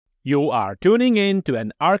You are tuning in to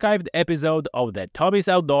an archived episode of the Tommy's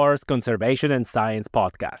Outdoors Conservation and Science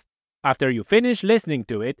podcast. After you finish listening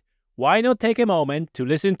to it, why not take a moment to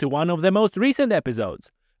listen to one of the most recent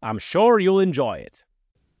episodes? I'm sure you'll enjoy it.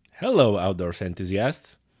 Hello, outdoors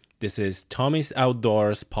enthusiasts. This is Tommy's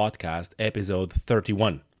Outdoors podcast, episode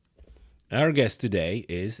 31. Our guest today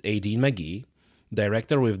is Aideen Magee,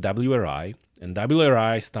 director with WRI, and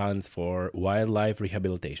WRI stands for Wildlife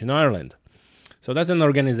Rehabilitation Ireland. So that's an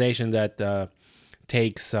organization that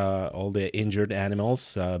takes all the injured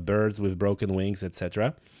animals, birds with broken wings,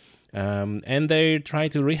 etc., and they try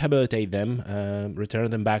to rehabilitate them, return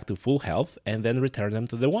them back to full health, and then return them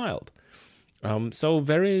to the wild. So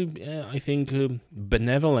very, I think,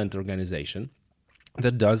 benevolent organization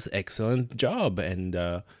that does excellent job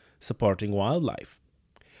and supporting wildlife.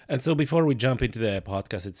 And so before we jump into the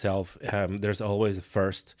podcast itself, there's always a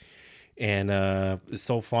first. And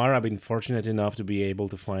so far, I've been fortunate enough to be able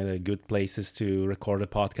to find good places to record a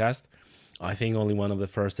podcast. I think only one of the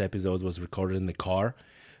first episodes was recorded in the car,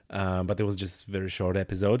 but it was just a very short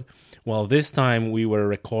episode. Well, this time we were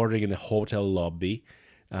recording in the hotel lobby.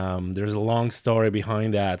 There's a long story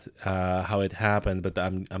behind that, how it happened, but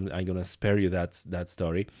I'm gonna spare you that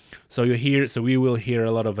story. So we will hear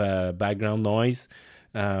a lot of background noise.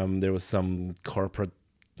 There was some corporate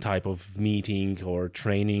type of meeting or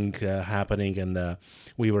training happening, and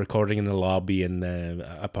we were recording in the lobby, and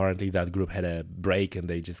apparently that group had a break, and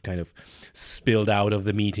they just kind of spilled out of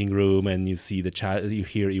the meeting room, and you see the chat.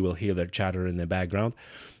 You will hear their chatter in the background.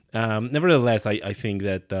 Nevertheless, I think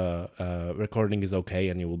that recording is okay,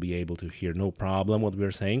 and you will be able to hear no problem what we're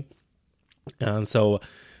saying. So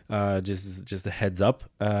just a heads up.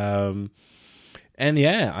 And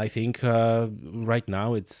yeah, I think right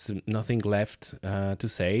now it's nothing left to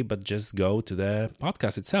say, but just go to the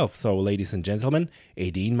podcast itself. So, ladies and gentlemen,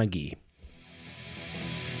 Aideen Magee.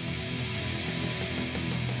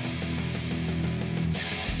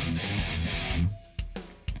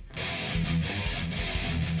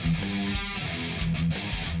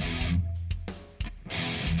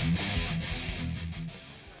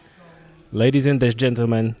 Ladies and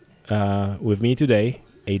gentlemen, with me today,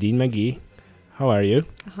 Aideen Magee. How are you?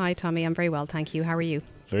 Hi, Tommy. I'm very well, thank you. How are you?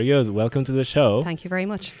 Very good. Welcome to the show. Thank you very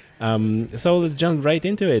much. So let's jump right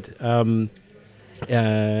into it.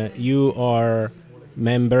 You are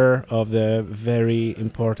member of the very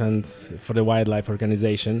important for the wildlife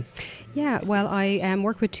organization. Yeah, well, I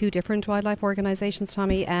work with two different wildlife organisations,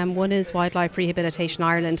 Tommy. One is Wildlife Rehabilitation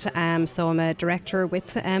Ireland, so I'm a director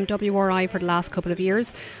with WRI for the last couple of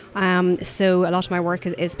years. So a lot of my work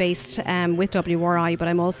is based with WRI, but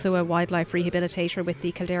I'm also a wildlife rehabilitator with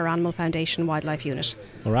the Kildare Animal Foundation Wildlife Unit.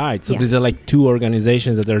 All right, so these are like two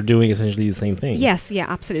organisations that are doing essentially the same thing. Yes, yeah,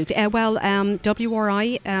 absolutely.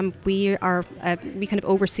 WRI, we kind of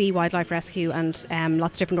oversee wildlife rescue and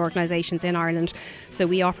lots of different organisations in Ireland. So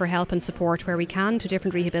we offer help and support where we can to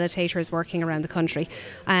different rehabilitators working around the country.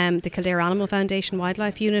 The Kildare Animal Foundation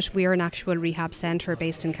Wildlife Unit, we are an actual rehab centre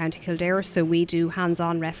based in County Kildare, so we do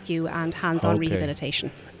hands-on rescue and hands-on rehabilitation.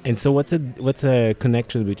 And so what's a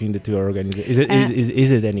connection between the two organizations?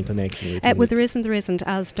 Is it any connection? Well, there isn't.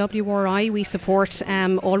 As WRI, we support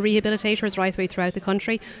all rehabilitators right the way throughout the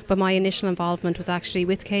country, but my initial involvement was actually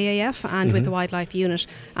with KAF and with the Wildlife Unit,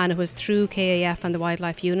 and it was through KAF and the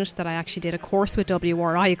Wildlife Unit that I actually did a course with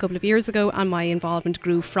WRI a couple of years ago, and my involvement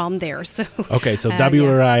grew from there. So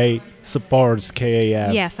WRI supports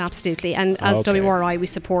KAF. Yes, absolutely. And as WRI, we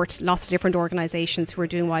support lots of different organisations who are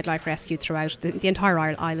doing wildlife rescue throughout the entire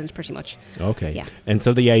island, pretty much. Okay. Yeah. And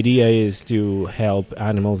so the idea is to help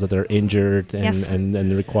animals that are injured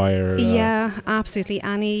and require... yeah, absolutely.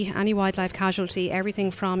 Any wildlife casualty, everything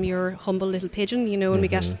from your humble little pigeon, and we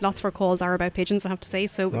get lots of our calls are about pigeons, I have to say.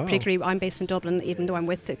 So particularly, I'm based in Dublin, even though I'm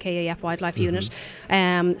with the KAF Wildlife Unit.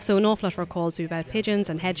 So an awful lot of our calls will be about pigeons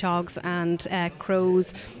and hedgehogs and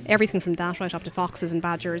crows, everything from that right up to foxes and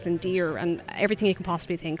badgers and deer and everything you can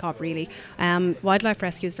possibly think of, really. Wildlife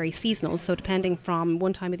rescue is very seasonal, so depending from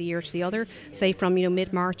one time of the year to the other, say from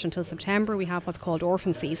mid-March until September, we have what's called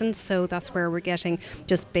orphan season, so that's where we're getting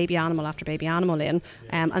just baby animal after baby animal in,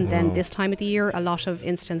 and then this time of the year a lot of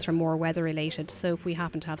incidents are more weather related, so if we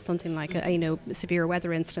happen to have something like a severe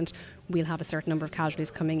weather incident, we'll have a certain number of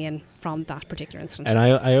casualties coming in from that particular incident. And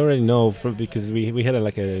I already know, because we had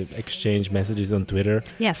a exchange messages on Twitter.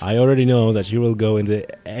 Yes. I already know that you will go into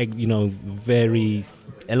a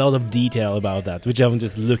lot of detail about that, which I'm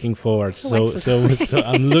just looking forward. So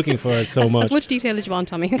I'm looking forward so much. As much detail as you want,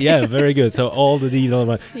 Tommy. Yeah, very good. So all the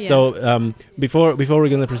detail. Yeah. So before we're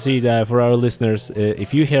going to proceed, for our listeners,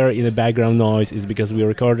 if you hear in the background noise, is because we're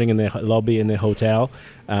recording in the lobby in the hotel.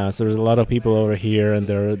 So there's a lot of people over here, and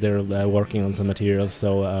they're working on some materials.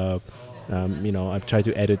 So I've tried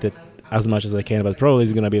to edit it as much as I can, but probably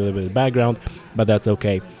it's going to be a little bit of background, but that's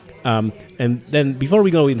okay. And then before we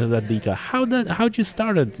go into that detail, how'd you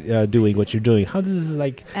started doing what you're doing? How does this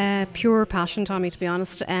like? Pure passion, Tommy. To be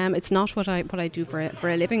honest, it's not what I do for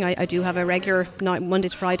a living. I do have a regular Monday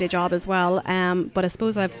to Friday job as well. But I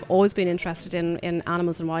suppose I've always been interested in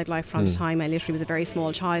animals and wildlife from the time I literally was a very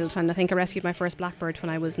small child, and I think I rescued my first blackbird when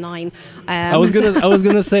I was 9. I was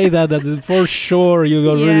gonna say that for sure you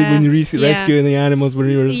got really when you rescuing the animals when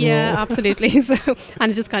you were small. Yeah, absolutely. So,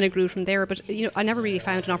 and it just kind of grew from there. But I never really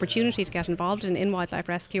found an opportunity to get involved in wildlife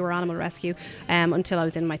rescue or animal rescue until I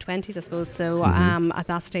was in my 20s, I suppose. So at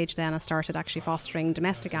that stage then I started actually fostering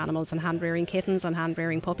domestic animals and hand-rearing kittens and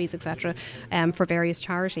hand-rearing puppies, etc. For various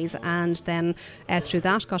charities, and then through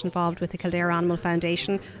that got involved with the Kildare Animal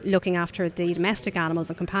Foundation, looking after the domestic animals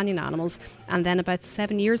and companion animals. And then about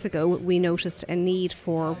 7 years ago we noticed a need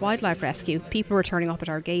for wildlife rescue. People were turning up at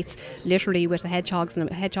our gates literally with a hedgehog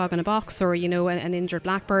in a box, or an injured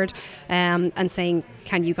blackbird, and saying,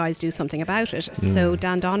 can you guys do something about it? So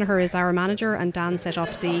Dan Doniher is our manager, and Dan set up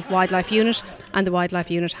the wildlife unit, and the wildlife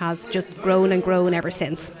unit has just grown and grown ever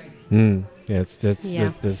since.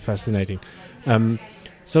 That's fascinating.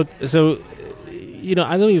 So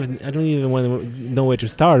I don't even want to know where to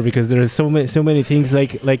start, because there are so many things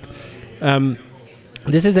like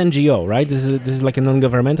this is NGO, right? This is like a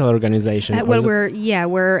non-governmental organization. We're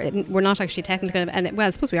not actually technically, I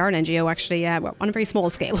suppose we are an NGO actually, on a very small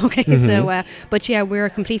scale. Okay, so but we're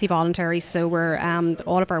completely voluntary. So we're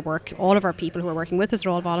all of our work, all of our people who are working with us are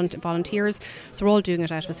all volunteers. So we're all doing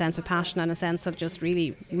it out of a sense of passion and a sense of just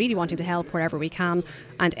really, really wanting to help wherever we can.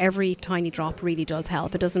 And every tiny drop really does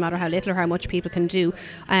help. It doesn't matter how little or how much people can do.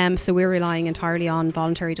 So we're relying entirely on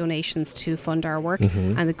voluntary donations to fund our work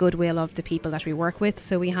and the goodwill of the people that we work with.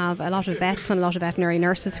 So we have a lot of vets and a lot of veterinary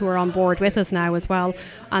nurses who are on board with us now as well,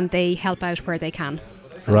 and they help out where they can.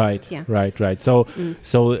 So, right. So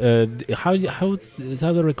how does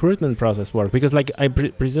the recruitment process work? Because I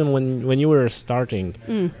presume when you were starting,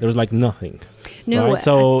 there was nothing. No. Right?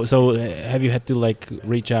 So have you had to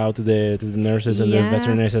reach out to the nurses and the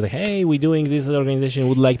veterinarians and say, hey, we're doing this organization,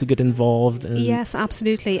 would like to get involved? Yes,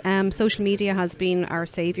 absolutely. Social media has been our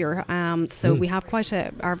savior. So we have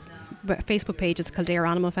our Facebook page is Kildare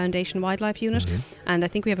Animal Foundation Wildlife Unit, and I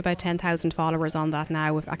think we have about 10,000 followers on that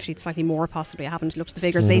now. We've actually slightly more possibly. I haven't looked at the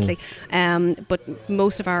figures lately, but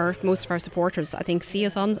most of our supporters, I think, see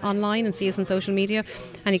us online and see us on social media.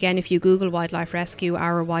 And again, if you Google wildlife rescue,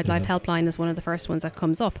 our wildlife helpline is one of the first ones that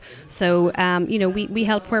comes up. So we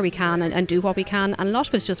help where we can and do what we can, and a lot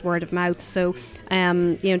of it's just word of mouth. So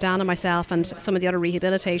Dan and myself and some of the other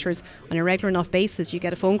rehabilitators, on a regular enough basis, you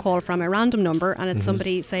get a phone call from a random number, and it's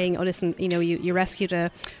somebody saying, oh, listen, you rescued a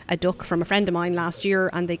duck from a friend of mine last year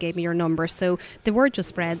and they gave me your number. So the word just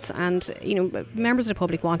spreads, and members of the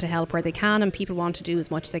public want to help where they can, and people want to do as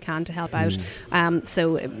much as they can to help out.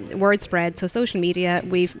 So word spreads. So social media,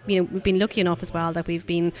 we've been lucky enough as well that we've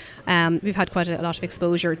had quite a lot of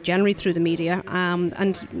exposure generally through the media,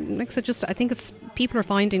 and like I said, I think it's people are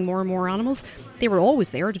finding more and more animals. They were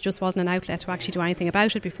always there, there just wasn't an outlet to actually do anything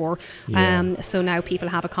about it before. So now people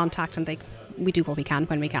have a contact, and we do what we can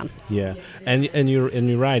when we can. Yeah, and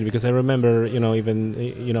you're right, because I remember even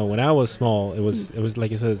when I was small, it was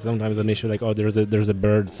like you said, sometimes an issue like, oh, there's a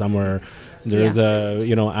bird somewhere, there's a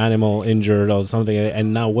animal injured or something,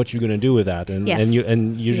 and now what you're gonna do with that? And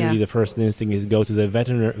usually the first instinct is go to the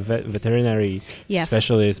veterinary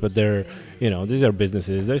specialist, but they're these are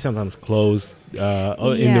businesses, they're sometimes closed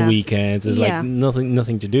in the weekends. There's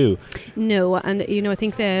nothing to do. No, and I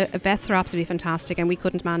think the vets are absolutely fantastic, and we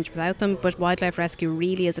couldn't manage without them. But wildlife rescue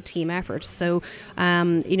really is a team effort. So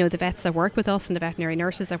the vets that work with us and the veterinary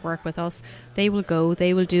nurses that work with us, they will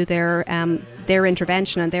do their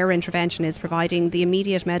intervention, and their intervention is providing the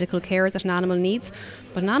immediate medical care that an animal needs.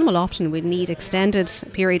 But an animal often would need extended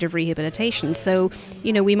period of rehabilitation. So,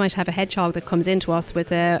 we might have a hedgehog that comes into us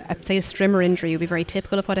with a strimmer injury. It would be very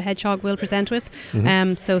typical of what a hedgehog will present with.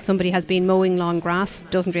 So somebody has been mowing long grass,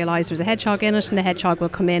 doesn't realise there's a hedgehog in it, and the hedgehog will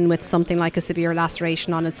come in with something like a severe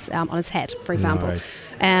laceration on its head, for example.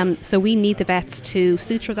 Right. So we need the vets to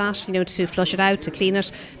suture that, to flush it out, to clean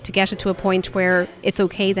it, to get it to a point where it's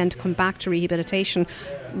okay then to come back to rehabilitation.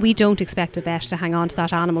 We don't expect a vet to hang on to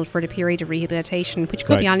that animal for the period of rehabilitation, which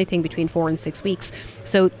could be anything between 4 and 6 weeks.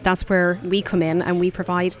 So that's where we come in, and we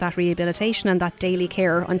provide that rehabilitation and that daily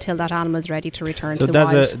care until that animal is ready to return to the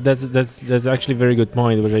wild. So that's actually a very good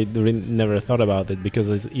point, which I never thought about it,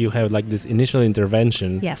 because you have this initial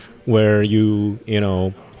intervention where you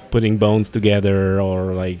putting bones together,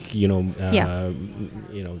 or like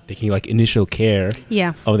taking like initial care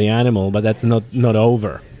of the animal, but that's not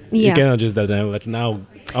over. You cannot just that now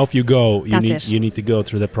off you go. You need to go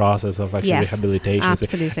through the process of actually rehabilitation.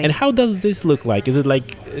 Absolutely. And how does this look like? Is it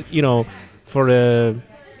like for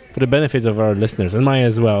the benefits of our listeners and mine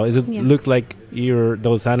as well, looks like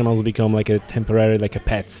those animals become like a temporary, like a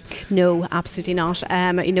pets? No, absolutely not.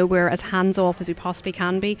 We're as hands off as we possibly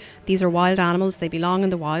can be. These are wild animals. They belong in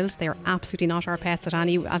the wild. They are absolutely not our pets at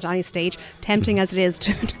any stage. Tempting as it is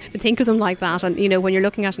to think of them like that. And when you're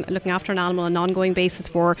looking after an animal on an ongoing basis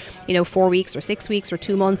for 4 weeks or 6 weeks or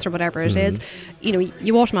 2 months or whatever it is,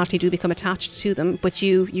 you automatically do become attached to them, but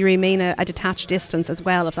you remain a detached distance as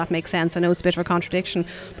well, if that makes sense. I know it's a bit of a contradiction,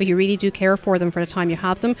 but you really do care for them for the time you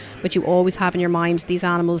have them, but you always have in your mind these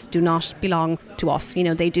animals do not belong to us.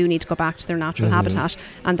 They do need to go back to their natural habitat,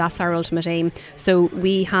 and that's our ultimate aim. So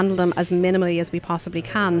we handle them as minimally as we possibly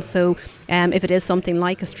can. So if it is something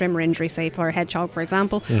like a strimmer injury, say for a hedgehog for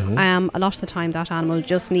example, a lot of the time that animal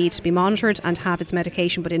just needs to be monitored and have its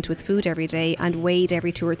medication put into its food every day and weighed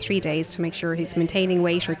every 2 or 3 days to make sure he's maintaining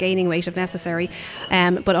weight or gaining weight if necessary.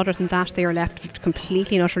 But other than that, they are left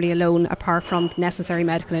completely and utterly alone, apart from necessary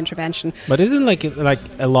medical intervention. But isn't like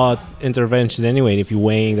a lot intervention anyway? If you're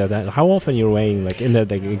weighing that, how often you're weighing, like in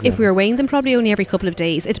that example? If we're weighing them, probably only every couple of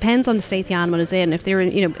days. It depends on the state the animal is in. If they're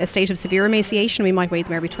in a state of severe emaciation, we might weigh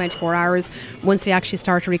them every 24 hours. Once they actually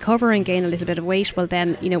start to recover and gain a little bit of weight, well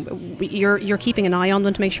then you're keeping an eye on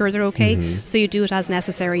them to make sure they're okay. So you do it as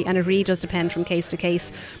necessary, and it really does depend from case to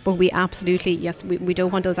case. But we absolutely, we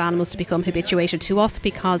don't want those animals to become habituated to us,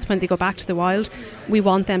 because when they go back to the wild, we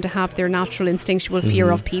want them to have their natural instinctual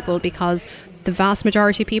fear of people, because the vast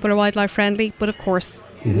majority of people are wildlife friendly, but of course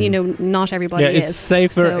not everybody is. It's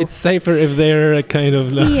safer. It's safer if they're kind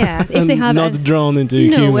of if they have not drawn into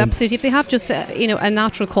human. Absolutely. If they have just a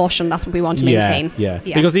natural caution, that's what we want to maintain.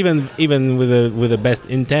 Because even with the best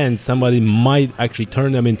intent, somebody might actually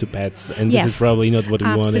turn them into pets, and this is probably not what we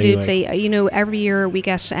want anyway. Absolutely. Every year we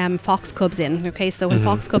get fox cubs in. Okay, so when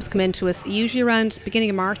fox cubs come into us, usually around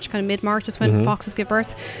beginning of March, kind of mid-March is when foxes give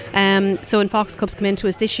birth. So when fox cubs come into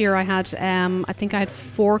us this year, I had I think I had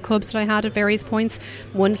 4 cubs that I had at various points.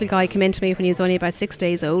 One little guy came into me when he was only about 6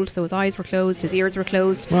 days old, so his eyes were closed, his ears were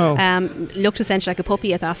closed. Wow. Looked essentially like a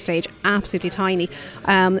puppy at that stage, absolutely tiny.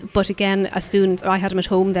 But again, as soon as I had him at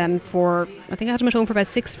home then for about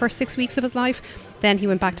first 6 weeks of his life. Then he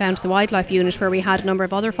went back down to the wildlife unit, where we had a number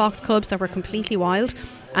of other fox cubs that were completely wild.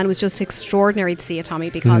 And it was just extraordinary to see it, Tommy,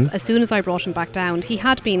 because as soon as I brought him back down, he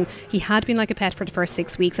had been like a pet for the first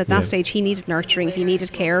 6 weeks. At that stage, he needed nurturing, he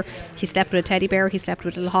needed care. He slept with a teddy bear, he slept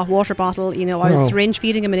with a little hot water bottle. I was syringe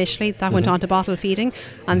feeding him initially, that went on to bottle feeding,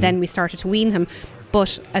 and then we started to wean him.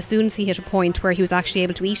 But as soon as he hit a point where he was actually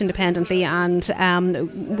able to eat independently and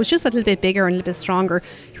was just a little bit bigger and a little bit stronger,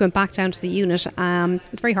 he went back down to the unit. It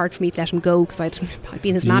was very hard for me to let him go, because I'd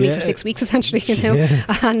been his mammy for 6 weeks essentially,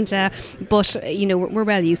 And but we're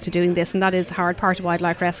well used to doing this, and that is the hard part of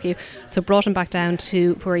wildlife rescue. So brought him back down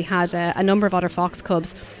to where he had a number of other fox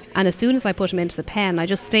cubs. And as soon as I put him into the pen, I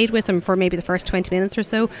just stayed with him for maybe the first 20 minutes or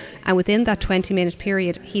so. And within that 20-minute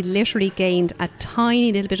period, he literally gained a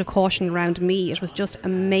tiny little bit of caution around me. It was just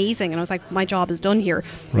amazing. And I was like, my job is done here.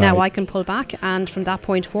 Right. Now I can pull back. And from that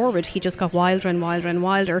point forward, he just got wilder and wilder and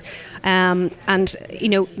wilder. And,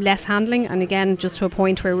 less handling. And again, just to a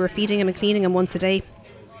point where we were feeding him and cleaning him once a day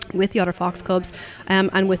with the other fox cubs,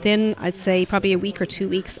 and within, I'd say, probably a week or 2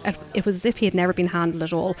 weeks, it was as if he had never been handled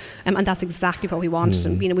at all, and that's exactly what we wanted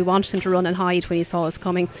him. We wanted him to run and hide when he saw us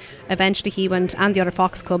coming. Eventually he went, and the other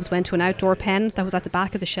fox cubs went to an outdoor pen that was at the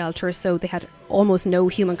back of the shelter, so they had almost no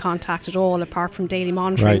human contact at all, apart from daily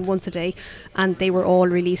monitoring once a day, and they were all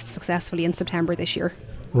released successfully in September this year.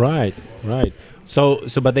 Right. So,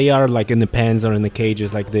 but they are like in the pens or in the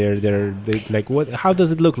cages, like they're like what? How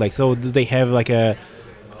does it look like? So, do they have like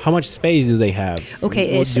how much space do they have?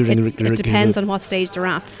 Okay, it depends on what stage they're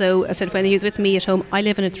at. So I said, when he was with me at home, I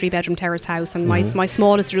live in a 3-bedroom terrace house, and my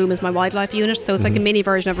smallest room is my wildlife unit, so it's like a mini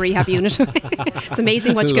version of a rehab unit. It's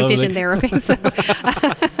amazing what you can fit in there. Okay, so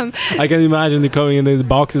I can imagine them coming in the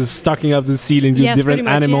boxes, stocking up the ceilings with different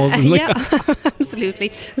animals.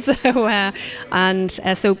 Absolutely. So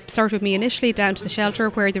so start with me initially down to the shelter,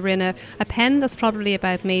 where they were in a pen that's probably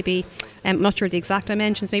about maybe, I'm not sure the exact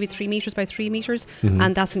dimensions, maybe 3 meters by 3 meters,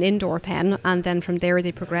 and that's an indoor pen. And then from there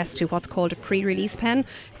they progress to what's called a pre-release pen,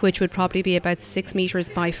 which would probably be about 6 meters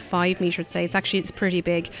by 5 meters. Say it's pretty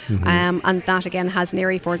big, and that again has an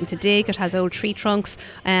area for them to dig. It has old tree trunks,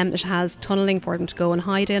 it has tunneling for them to go and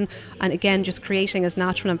hide in, and again just creating as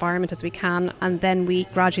natural environment as we can. And then we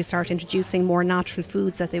gradually start introducing more natural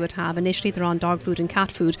foods that they would have. Initially they're on dog food and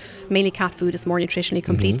cat food. Mainly cat food is more nutritionally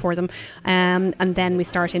complete for them, and then we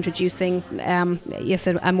start introducing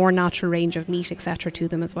a more natural range of meat, etc., to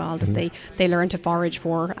them as well, that they learn to forage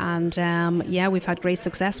for. And we've had great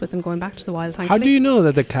success with them going back to the wild, thankfully. How do you know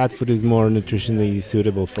that the cat food is more nutritionally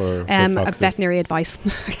suitable for foxes? Veterinary advice.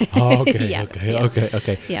 Oh,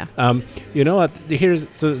 okay. Yeah. You know what? Here's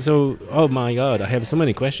so. Oh my God, I have so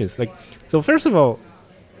many questions. Like, so first of all,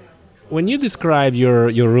 when you describe your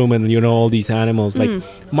room and all these animals, like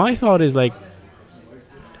my thought is like,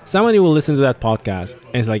 somebody will listen to that podcast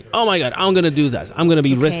and it's like, oh my God, I'm gonna do that. I'm gonna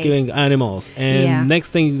be rescuing animals, and next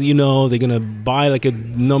thing you know, they're gonna buy like a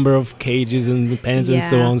number of cages and pens and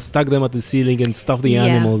so on, stuck them at the ceiling and stuff the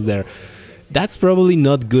animals there. That's probably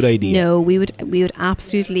not a good idea. No, we would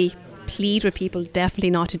absolutely plead with people definitely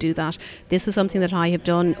not to do that. This is something that I have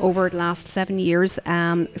done over the last 7 years.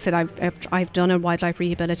 I've done a wildlife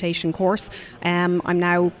rehabilitation course. I'm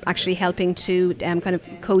now actually helping to kind of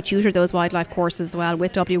co-tutor those wildlife courses as well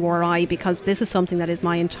with WRI, because this is something that is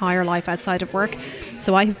my entire life outside of work.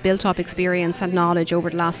 So I have built up experience and knowledge over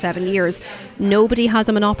the last 7 years. Nobody has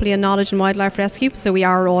a monopoly on knowledge in wildlife rescue, so we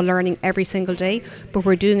are all learning every single day, but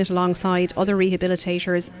we're doing it alongside other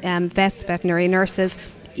rehabilitators, vets, veterinary nurses,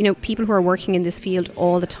 people who are working in this field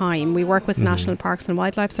all the time. We work with National Parks and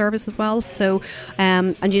Wildlife Service as well. So,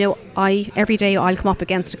 every day I'll come up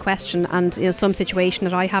against a question and some situation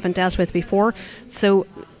that I haven't dealt with before. So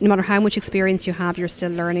no matter how much experience you have, you're still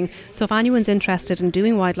learning. So if anyone's interested in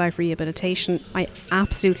doing wildlife rehabilitation, I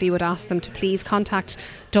absolutely would ask them to please contact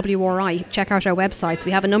WRI. Check out our websites.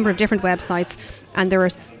 We have a number of different websites, and there are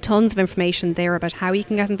tons of information there about how you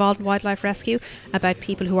can get involved with wildlife rescue, about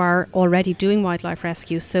people who are already doing wildlife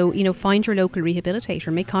rescue. So, find your local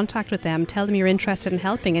rehabilitator, make contact with them, tell them you're interested in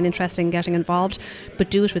helping and interested in getting involved, but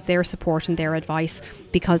do it with their support and their advice,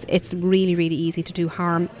 because it's really, really easy to do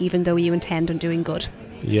harm, even though you intend on doing good.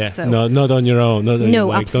 Yeah, so, not on your own.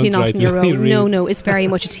 Absolutely not on your own. No, it's very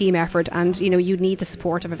much a team effort, and you need the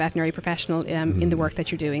support of a veterinary professional in the work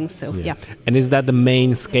that you're doing. So yeah. And is that the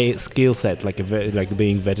main skill set, like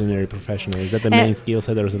being veterinary professional? Is that the main skill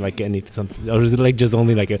set, or is it like or is it like just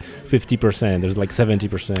only like a 50%? There's like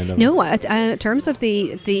 70%. No, in terms of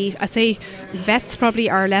the I say vets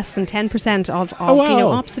probably are less than 10% of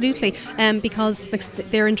absolutely, because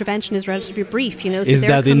their intervention is relatively brief. So is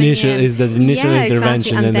that initial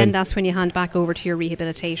intervention? Exactly. And then that's when you hand back over to your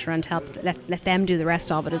rehabilitator and let them do the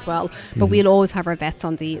rest of it as well. But we'll always have our vets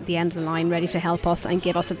on the end of the line ready to help us and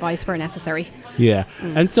give us advice where necessary. Yeah.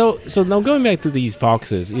 And so now going back to these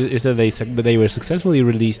foxes, you said they were successfully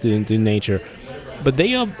released into nature, but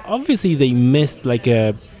they obviously they missed like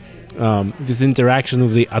this interaction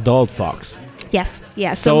with the adult fox. Yes.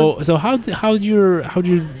 Yeah. So how do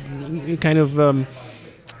you kind of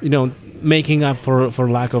making up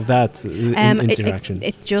for lack of that interaction?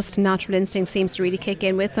 It just natural instinct seems to really kick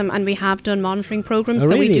in with them, and we have done monitoring programs,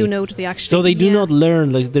 really? So we do know that they actually. So they do not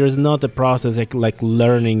learn. Like, there is not a process like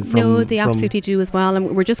learning from. No, they absolutely do as well,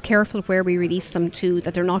 and we're just careful where we release them to,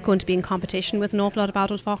 that they're not going to be in competition with an awful lot of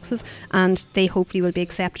adult foxes, and they hopefully will be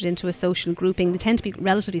accepted into a social grouping. They tend to be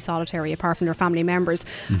relatively solitary apart from their family members,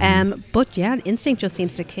 but yeah, instinct just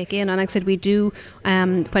seems to kick in. And like I said, we do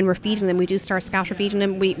when we're feeding them, we do start scatter feeding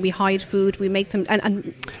them. We hide food, we make them,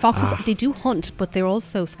 and foxes, they do hunt, but they're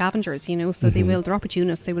also scavengers, so they're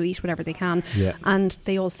opportunists, they will eat whatever they can, and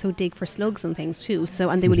they also dig for slugs and things too,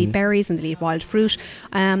 and they will eat berries and they'll eat wild fruit,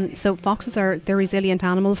 so foxes they're resilient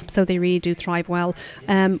animals, so they really do thrive well.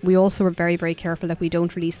 We also are very, very careful that we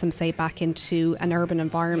don't release them, say, back into an urban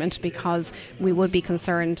environment, because we would be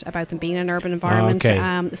concerned about them being in an urban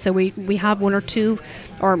environment. So we have one or two,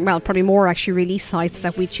 or probably more actually, release sites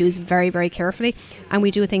that we choose very, very carefully, and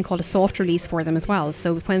we do a thing called a soft release for them as well.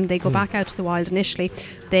 So when they go back out to the wild initially,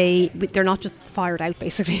 they're not just fired out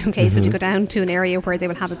basically. So to go down to an area where they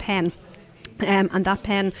will have a pen. And that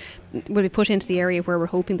pen will be put into the area where we're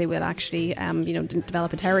hoping they will actually,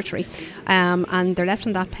 develop a territory. And they're left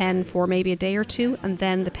in that pen for maybe a day or two, and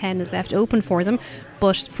then the pen is left open for them.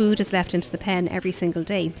 But food is left into the pen every single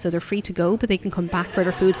day. So they're free to go, but they can come back for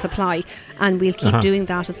their food supply. And we'll keep doing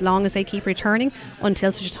that as long as they keep returning,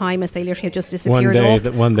 until such a time as they literally have just disappeared off.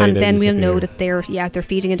 One day and then we'll know that they're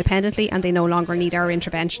feeding independently and they no longer need our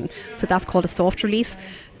intervention. So that's called a soft release.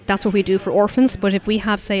 That's what we do for orphans. But if we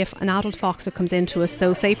have, say, if an adult fox that comes into us,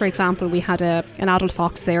 so say for example we had an adult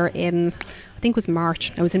fox there in, I think it was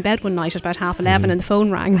March. I was in bed one night at about 11:30 and the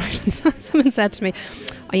phone rang, right? And someone said to me,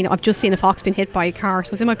 I've just seen a fox being hit by a car. So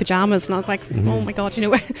I was in my pajamas and I was like, oh my God,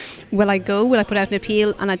 will I go? Will I put out an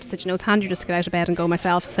appeal? And I just said, it's handy just to get out of bed and go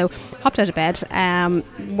myself. So hopped out of bed,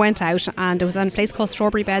 went out, and it was in a place called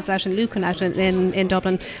Strawberry Beds out in Lucan, out in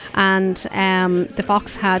Dublin. And the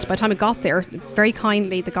fox had, by the time I got there, very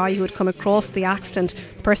kindly, the guy who had come across the accident,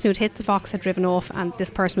 the person who had hit the fox had driven off, and this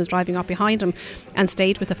person was driving up behind him and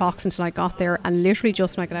stayed with the fox until I got there. And literally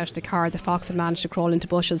just when I got out of the car, the fox had managed to crawl into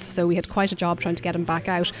bushes. So we had quite a job trying to get him back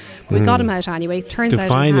out. But we got him out anyway. Turns out to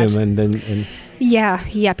find him and then.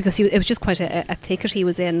 Yeah, because it was just quite a thicket he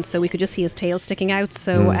was in, so we could just see his tail sticking out.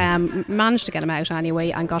 So managed to get him out anyway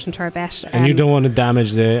and got him to our vet. And you don't want to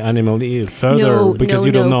damage the animal further because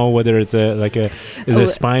you don't know whether it's a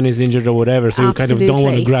spine is injured or whatever. So you kind of don't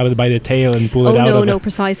want to grab it by the tail and pull it out. No,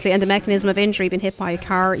 precisely. And the mechanism of injury, being hit by a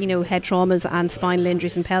car, head traumas and spinal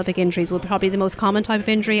injuries and pelvic injuries will be probably the most common type of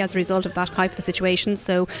injury as a result of that type of a situation.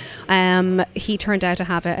 So he turned out to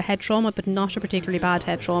have a head trauma, but not a particularly bad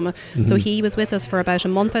head trauma. So he was with us for about a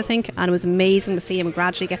month, I think, and it was amazing to see him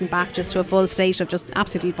gradually getting back just to a full state of just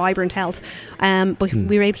absolutely vibrant health. But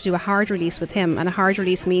we were able to do a hard release with him, and a hard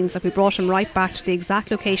release means that we brought him right back to the exact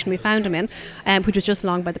location we found him in, which was just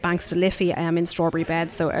along by the banks of the Liffey in Strawberry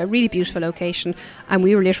Beds, so a really beautiful location. And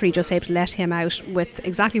we were literally just able to let him out with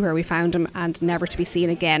exactly where we found him and never to be seen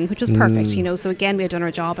again, which was perfect. So again, we had done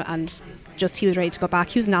our job, and just he was ready to go back.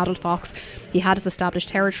 He was an adult fox. He had his established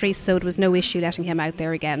territory, so there was no issue letting him out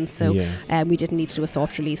there again. So we didn't need to do a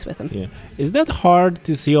soft release with him. Yeah. Is that hard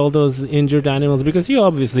to see all those injured animals? Because you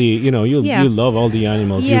obviously, you love all the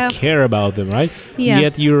animals. You care about them, right? Yeah.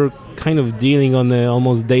 Yet you're kind of dealing on an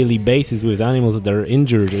almost daily basis with animals that are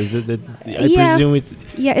injured. Is it that I presume it's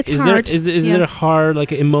hard. Is it hard,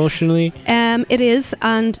 like emotionally? It is,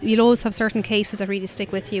 and you'll always have certain cases that really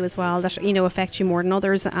stick with you as well, that affect you more than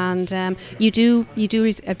others. And you do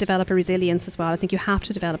develop a resilience as well. I think you have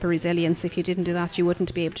to develop a resilience. If you didn't do that, you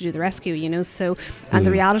wouldn't be able to do the rescue. So, and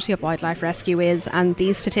the reality of wildlife rescue is, and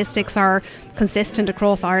these statistics are consistent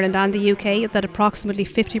across Ireland and the UK, that approximately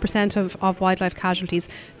 50% of wildlife casualties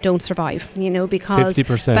don't survive. Because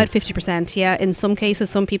 50%. About 50%. Yeah, in some cases,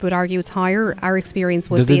 some people would argue it's higher. Our experience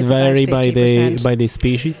would be. Does it vary by the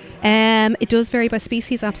species? It does vary by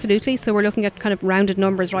species, absolutely. So we're looking at kind of rounded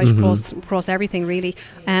numbers right across everything, really.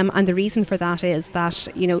 And the reason for that is that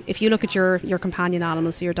if you look at your companion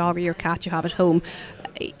animals, so your dog or your cat you have at home,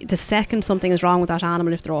 the second something is wrong with that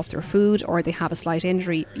animal, if they're off their food or they have a slight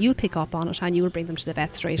injury, you'll pick up on it and you'll bring them to the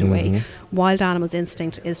vet straight away. Wild animals'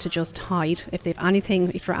 instinct is to just hide. If they've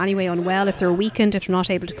anything, if they're anyway unwell, if they're weakened, if they're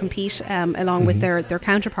not able to compete along with their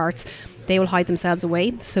counterparts, they will hide themselves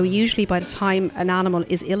away. So usually by the time an animal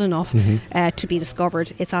is ill enough to be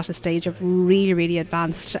discovered, it's at a stage of really, really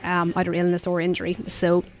advanced either illness or injury,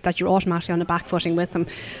 so that you're automatically on a back footing with them.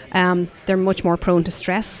 They're much more prone to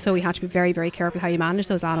stress, so you have to be very, very careful how you manage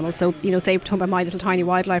those animals. So, say we're talking about my little tiny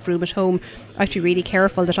wildlife room at home, I have to be really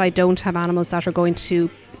careful that I don't have animals that are going to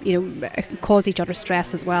cause each other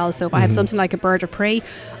stress as well. So if I have something like a bird of prey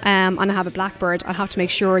and I have a blackbird, I have to make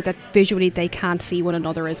sure that visually they can't see one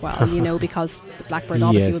another as well, because the blackbird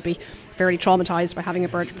obviously would be fairly traumatized by having a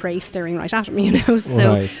bird of prey staring right at him,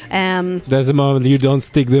 so there's a moment you don't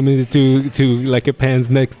stick them into like a pens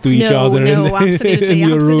next to each other absolutely, in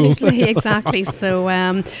your room. Exactly. So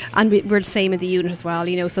and we're the same in the unit as well,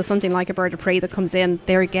 so something like a bird of prey that comes in,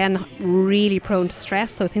 they're again really prone to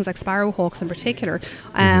stress. So things like sparrowhawks in particular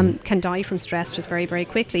can die from stress just very, very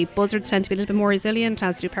quickly. Buzzards tend to be a little bit more resilient,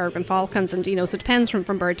 as do peregrine falcons, and so it depends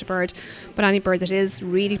from bird to bird. But any bird that is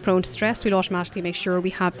really prone to stress, we'll automatically make sure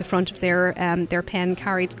we have the front of their pen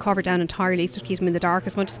covered down entirely to keep them in the dark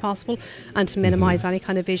as much as possible and to minimise any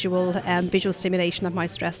kind of visual stimulation that might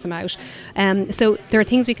stress them out. So there are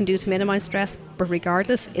things we can do to minimise stress, but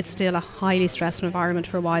regardless, it's still a highly stressful environment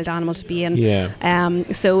for a wild animal to be in. About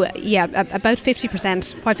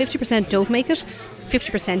 50%. While 50% don't make it,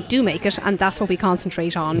 50% do make it, and that's what we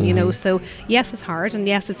concentrate on. So yes, it's hard, and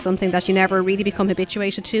yes, it's something that you never really become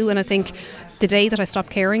habituated to. And I think the day that I stop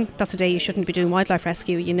caring, that's the day you shouldn't be doing wildlife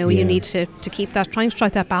rescue. You need to keep that, trying to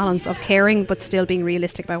strike that balance of caring but still being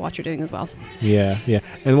realistic about what you're doing as well.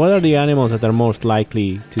 And what are the animals that are most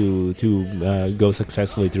likely to go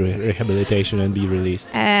successfully through rehabilitation and be released?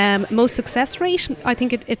 Most success rate, I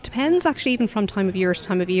think it depends actually, even from time of year to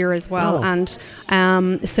time of year as well. And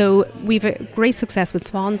so we've a great success with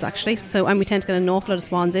swans actually, and we tend to get an awful lot of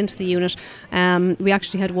swans into the unit. We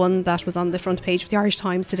actually had one that was on the front page of the Irish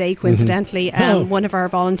Times today, coincidentally. One of our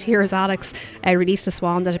volunteers, Alex, released a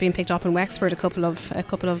swan that had been picked up in Wexford a couple of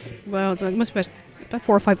well, it must be about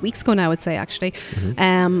 4 or 5 weeks ago now, I'd say, actually.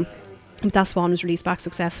 That swan was released back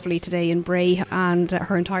successfully today in Bray, and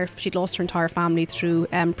she'd lost her entire family through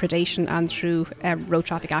predation and through road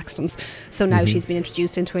traffic accidents. So now she's been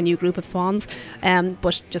introduced into a new group of swans,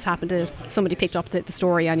 but just somebody picked up the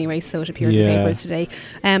story anyway, so it appeared in the papers today.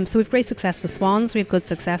 So we've great success with swans, we have good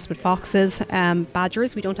success with foxes,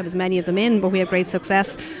 badgers. We don't have as many of them but we have great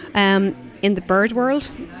success. In the bird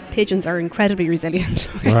world, pigeons are incredibly resilient.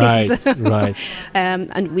 Right.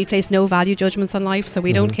 And we place no value judgments on life, so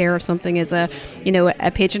we don't care if something is a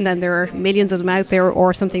pigeon and there are millions of them out there,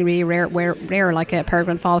 or something really rare like a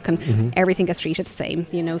peregrine falcon. Everything gets treated the same,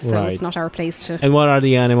 so it's not our place to. And what are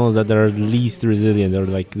the animals that are least resilient, or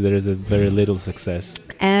like there is a very little success?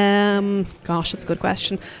 Gosh, that's a good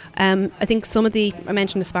question. I think I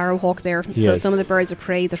mentioned the sparrowhawk there. Yes. So some of the birds of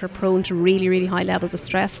prey that are prone to really, really high levels of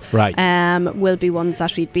stress, will be ones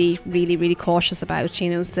that we'd be really, really cautious about.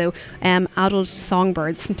 So adult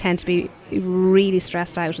songbirds tend to be really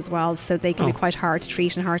stressed out as well, so they can be quite hard to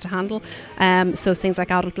treat and hard to handle. So things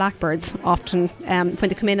like adult blackbirds, often when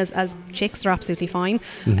they come in as chicks, they're absolutely fine.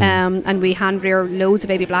 And we hand rear loads of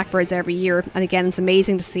baby blackbirds every year, and again, it's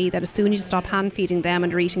amazing to see that as soon as you stop hand feeding them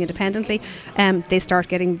and they're eating independently, they start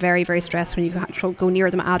getting very, very stressed when you go near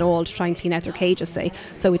them at all to try and clean out their cages, say.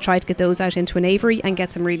 So we try to get those out into an aviary and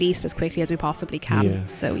get them released as quickly as we possibly can.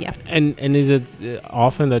 So and is it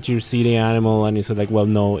often that you see the animal and you say like, well,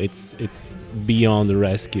 no, it's beyond the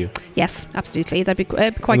rescue? Yes, absolutely. That'd be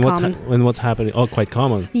quite common. And what's happening? Oh, quite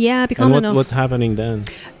common. Yeah, become enough. What's happening then?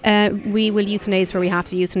 We will euthanize where we have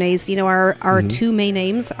to euthanize. Our two main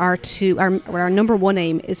aims are our number one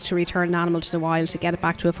aim is to return an animal to the wild, to get it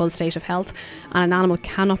back to a full state of health. And an animal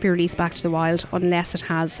cannot be released back to the wild unless it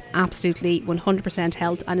has absolutely 100%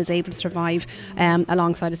 health and is able to survive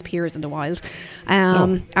alongside its peers in the wild.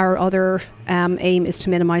 Our other aim is to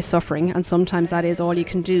minimise suffering, and sometimes that is all you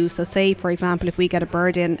can do. So say, for example, if we get a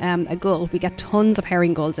bird in, a gull, we get tons of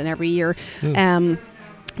herring gulls in every year.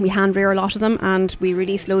 We hand rear a lot of them and we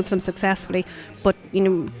release loads of them successfully, but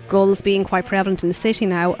gulls being quite prevalent in the city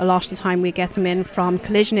now, a lot of the time we get them in from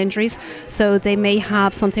collision injuries. So they may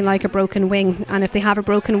have something like a broken wing, and if they have a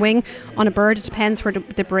broken wing on a bird, it depends where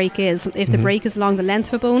the break is. If the break is along the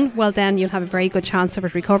length of a bone, well then you'll have a very good chance of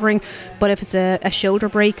it recovering. But if it's a shoulder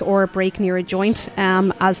break or a break near a joint,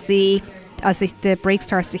 as the break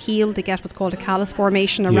starts to heal, they get what's called a callus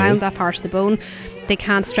formation around that part of the bone. They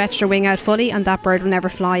can't stretch their wing out fully, and that bird will never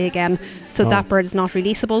fly again. So that bird is not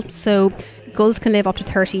releasable. So gulls can live up to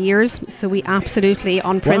 30 years. So we absolutely,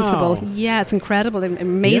 on principle, it's incredible,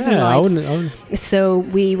 amazing lives. So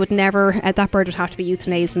we would never, that bird would have to be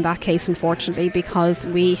euthanized in that case, unfortunately, because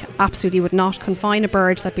we absolutely would not confine a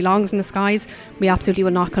bird that belongs in the skies. We absolutely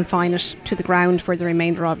would not confine it to the ground for the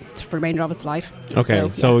remainder of its life. Okay,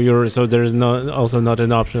 so there's also not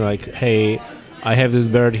an option like, hey, I have this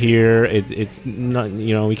bird here. It's not,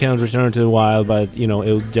 we cannot return it to the wild, but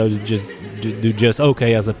it'll just do just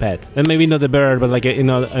okay as a pet. And maybe not the bird, but like any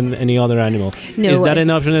other animal. No, is that an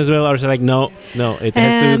option as well, or is it like no, it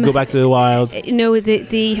has to go back to the wild? No,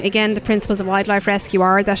 the principles of wildlife rescue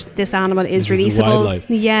are that this animal is releasable. Wildlife.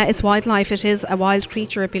 Yeah, it's wildlife. It is a wild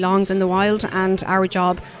creature. It belongs in the wild, and our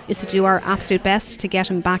job is to do our absolute best to get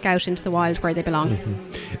them back out into the wild where they belong.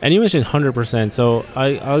 And you mentioned 100%. So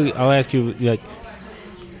I'll ask you like.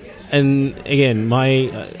 And again,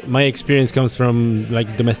 my experience comes from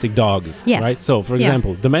like domestic dogs, right? So, for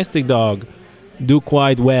example, domestic dog do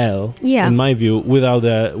quite well, in my view, without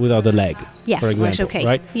the leg. Yes, for example,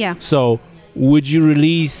 right? Yeah. So, would you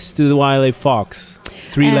release to the wild a fox,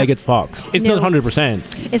 three-legged fox? It's not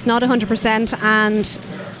 100%. It's not 100%,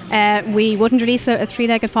 and we wouldn't release a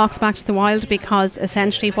three-legged fox back to the wild, because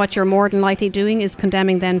essentially what you're more than likely doing is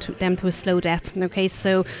condemning them to a slow death. Okay,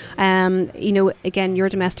 so again, your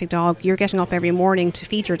domestic dog, you're getting up every morning to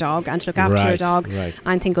feed your dog and to look after your dog.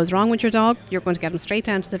 Anything goes wrong with your dog, you're going to get him straight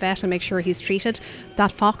down to the vet and make sure he's treated.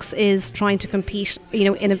 That fox is trying to compete,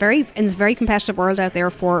 in a very competitive world out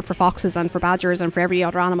there for foxes and for badgers and for every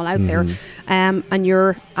other animal out there, and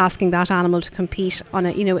you're asking that animal to compete on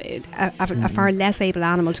a far less able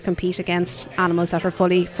animal to compete against animals that are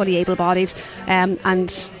fully able-bodied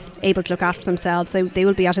and able to look after themselves. They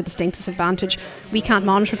will be at a distinct disadvantage. We can't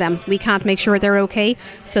monitor them. We can't make sure they're okay.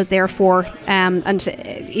 So therefore,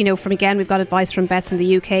 from again, we've got advice from vets in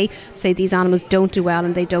the UK say these animals don't do well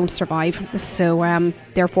and they don't survive. So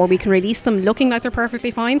therefore, we can release them looking like they're perfectly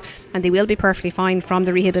fine, and they will be perfectly fine from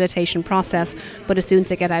the rehabilitation process. But as soon as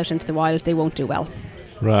they get out into the wild, they won't do well.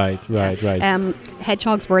 Right.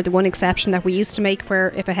 Hedgehogs were the one exception that we used to make,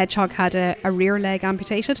 where if a hedgehog had a rear leg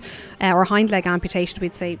amputated or hind leg amputated,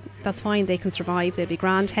 we'd say that's fine, they can survive, they'll be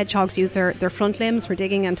grand. Hedgehogs use their front limbs for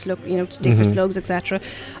digging and to look, to dig for slugs, etc.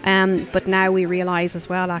 But now we realise as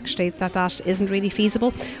well, actually, that isn't really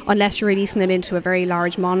feasible unless you're releasing them into a very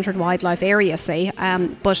large monitored wildlife area, say.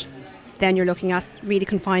 But then you're looking at really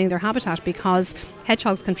confining their habitat, because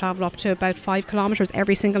hedgehogs can travel up to about 5 kilometres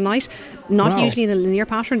every single night, not usually in a linear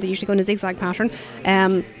pattern, they usually go in a zigzag pattern.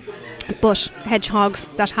 But hedgehogs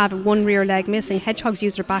that have one rear leg missing, hedgehogs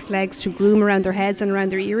use their back legs to groom around their heads and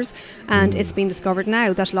around their ears, and it's been discovered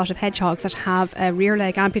now that a lot of hedgehogs that have a rear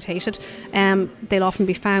leg amputated, they'll often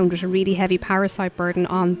be found with a really heavy parasite burden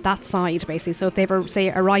on that side, basically. So if they have, say,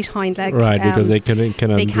 a right hind leg, because they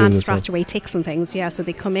can't scratch away ticks and things, so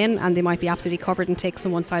they come in and they might be absolutely covered in ticks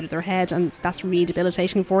on one side of their head, and that's really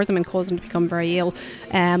debilitating for them and cause them to become very ill,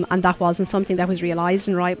 and that wasn't something that was realised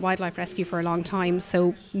in wildlife rescue for a long time.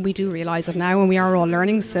 So we do realise it now, and we are all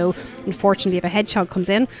learning. So unfortunately, if a hedgehog comes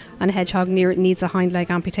in and a hedgehog needs a hind leg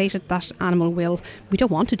amputated, that animal we don't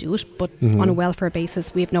want to do it, but on a welfare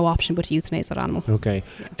basis we have no option but to euthanize that animal. Okay.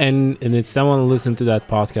 And if someone listens to that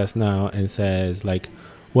podcast now and says like,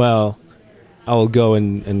 well, I'll go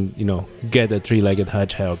and get a 3-legged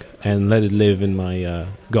hedgehog and let it live in my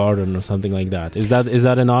garden or something like that. Is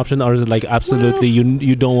that an option, or is it like absolutely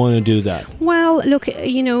you don't want to do that? Well, look,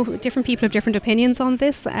 different people have different opinions on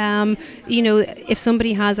this. If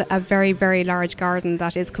somebody has a very, very large garden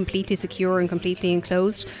that is completely secure and completely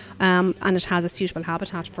enclosed, and it has a suitable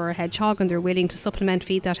habitat for a hedgehog, and they're willing to supplement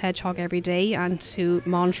feed that hedgehog every day and to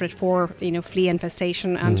monitor it for flea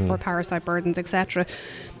infestation and for parasite burdens, etc.,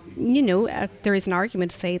 there is an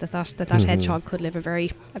argument to say that hedgehog could live a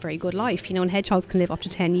very good life, and hedgehogs can live up to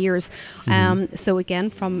 10 years. So again,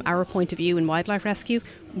 from our point of view in wildlife rescue,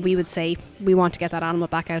 we would say we want to get that animal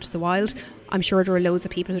back out to the wild. I'm sure there are loads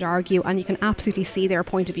of people who'd argue, and you can absolutely see their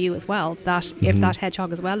point of view as well, that if that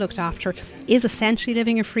hedgehog is well looked after, is essentially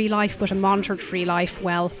living a free life, but a monitored free life,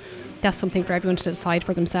 well, that's something for everyone to decide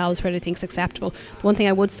for themselves whether they think is acceptable. The one thing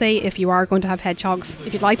I would say, if you are going to have hedgehogs,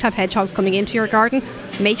 if you'd like to have hedgehogs coming into your garden,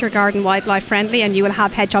 make your garden wildlife friendly, and you will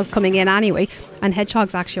have hedgehogs coming in anyway. And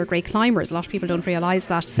hedgehogs actually are great climbers. A lot of people don't realise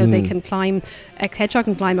that. So they can climb, a hedgehog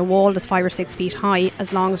can climb a wall that's 5 or 6 feet high,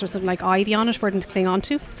 as long as there's something like ivy on it for them to cling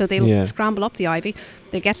onto. So they'll scramble up the ivy,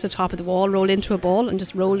 they'll get to the top of the wall, roll into a ball, and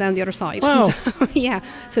just roll down the other side. Wow.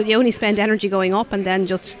 So they only spend energy going up and then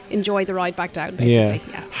just enjoy the ride back down, basically.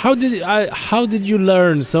 How did you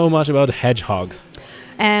learn so much about hedgehogs?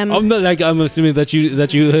 I'm assuming that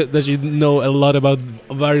you know a lot about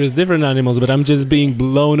various different animals, but I'm just being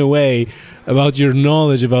blown away about your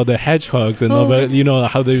knowledge about the hedgehogs and about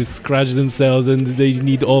how they scratch themselves and they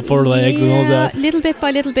need all 4 legs and all that. Little bit by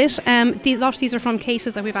little bit. A lot of these are from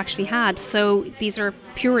cases that we've actually had, so these are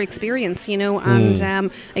pure experience,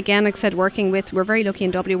 and again, like I said, we're very lucky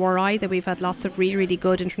in WRI that we've had lots of really, really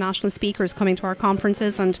good international speakers coming to our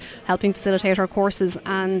conferences and helping facilitate our courses,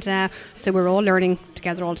 and so we're all learning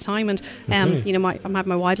together all the time. And I'm having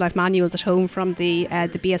my wildlife manuals at home from the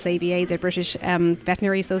BSAVA, the British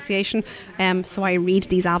Veterinary Association. So I read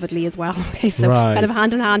these avidly as well. Okay, so kind of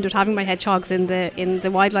hand in hand with having my hedgehogs in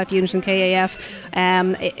the wildlife unit in KAF.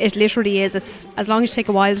 It literally is, as long as you take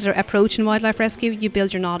a wilder approach in wildlife rescue, you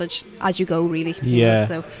build your knowledge as you go, really.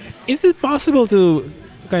 So is it possible to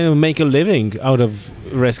kind of make a living out of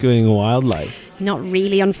rescuing wildlife? Not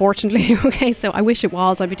really, unfortunately. Okay, so I wish it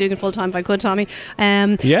was. I'd be doing it full time if I could, Tommy.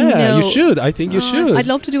 You should. I think you should. I'd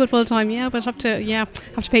love to do it full time, but have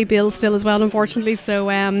to pay bills still as well, unfortunately. So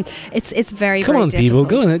it's very, Come very on, difficult.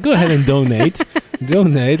 people, go ahead and donate.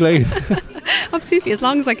 Donate, like. Absolutely, as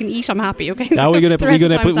long as I can eat, I'm happy. Okay. Now so we're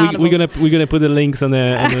gonna put the links on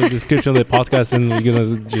the description of the podcast, and we're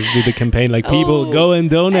gonna just do the campaign. Like, people, go and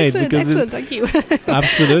donate. Excellent, thank you.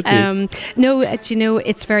 Absolutely.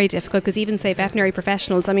 It's very difficult, because even say veterinary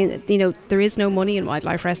professionals, I mean, there is no money in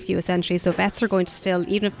wildlife rescue essentially. So vets are going to still,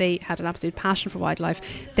 even if they had an absolute passion for wildlife,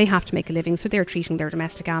 they have to make a living. So they're treating their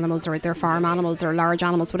domestic animals or their farm animals or large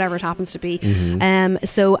animals, whatever it happens to be.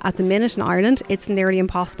 So at the minute in Ireland, it's nearly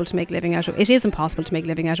impossible to make a living out of. It is impossible to make a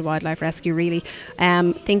living out of wildlife rescue, really.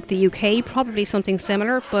 I think the UK probably something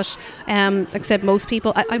similar, but like I said, most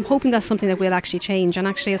people, I'm hoping that's something that will actually change. And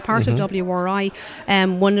actually, as part of WRI,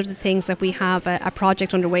 one of the things that we have a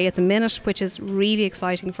project underway at the minute, which is really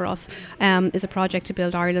exciting for us, is a project to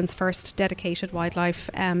build Ireland's first dedicated wildlife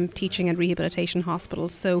teaching and rehabilitation hospital.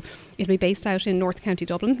 So it'll be based out in North County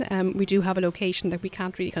Dublin. We do have a location that we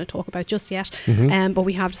can't really kind of talk about just yet, but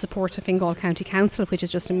we have the support of Fingal County Council, which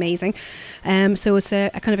is just amazing. So it's a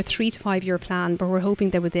kind of a 3 to 5 year plan, but we're hoping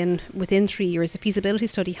that within 3 years, the feasibility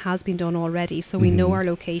study has been done already, so we know our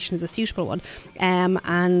location is a suitable one,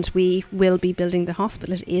 and we will be building the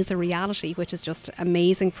hospital. It is a reality, which is just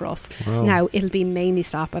amazing for us. Wow. Now it'll be mainly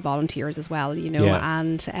staffed by volunteers as well,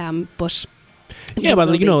 and but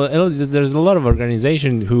there's a lot of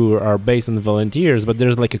organizations who are based on the volunteers, but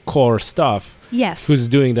there's like a core staff. Yes. Who's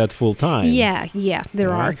doing that full time? Yeah,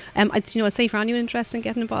 there are. I'd say for anyone interested in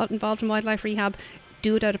getting involved in wildlife rehab,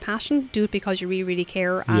 do it out of passion, do it because you really, really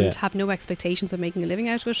care, and have no expectations of making a living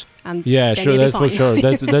out of it. And that's for sure.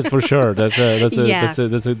 That's for sure. That's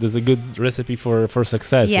a good recipe for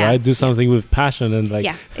success, right? Do something with passion and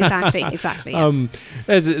exactly. Yeah.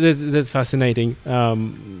 That's fascinating.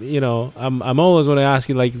 I'm always want to ask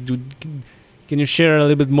you, can you share a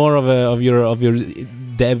little bit more of your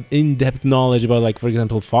in-depth knowledge about, like, for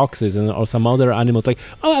example, foxes or some other animals? Like,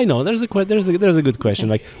 I know there's a good question.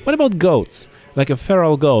 Like, what about goats? Like a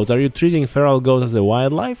feral goat, are you treating feral goats as a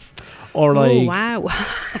wildlife, or like? Oh wow,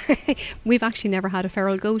 we've actually never had a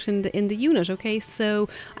feral goat in the unit. Okay, so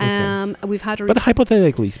we've had. But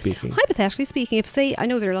hypothetically speaking, if say I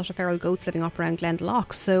know there are a lot of feral goats living up around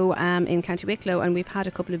Glendalough, so in County Wicklow, and we've had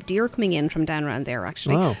a couple of deer coming in from down around there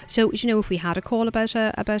actually. Wow. So if we had a call about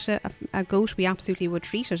a goat, we absolutely would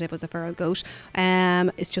treat it if it was a feral goat.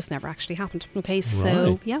 It's just never actually happened. Okay,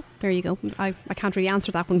 so there you go. I can't really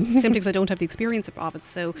answer that one simply because I don't have the experience of it.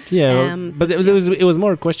 So but it was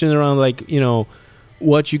more a question around, like,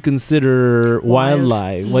 what you consider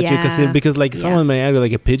wildlife, what you consider, because someone may argue,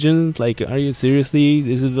 like, a pigeon, like, are you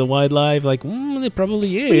seriously, is it the wildlife? Like, it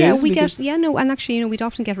probably is. And actually, we'd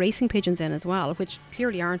often get racing pigeons in as well, which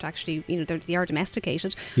clearly aren't actually, they are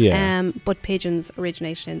domesticated. But pigeons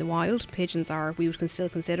originated in the wild. We would still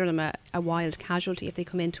consider them a wild casualty if they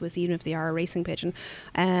come into us, even if they are a racing pigeon.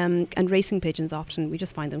 And racing pigeons, often we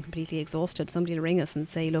just find them completely exhausted. Somebody will ring us and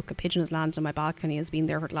say, look, a pigeon has landed on my balcony, has been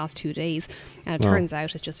there for the last 2 days, and it turns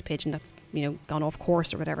out it's just a pigeon that's gone off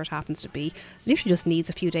course or whatever it happens to be. Literally just needs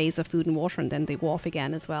a few days of food and water, and then they go off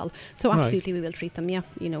again as well. So absolutely we will treat them.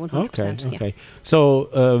 100%. Okay.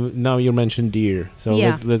 So now you mentioned deer. So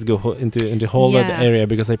let's go into whole that area,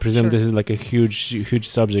 because I presume this is like a huge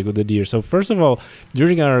subject with the deer. So first of all,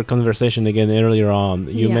 during our conversation again earlier on,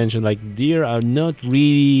 you mentioned like deer are not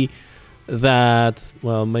really that,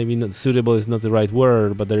 well, maybe not suitable is not the right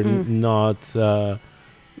word, but they're not.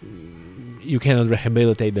 You cannot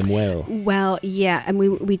rehabilitate them well. Well, and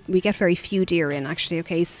we get very few deer in actually.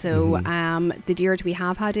 Okay, so the deer that we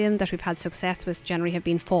have had in that we've had success with generally have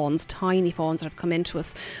been fawns, tiny fawns that have come into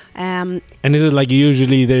us. And is it like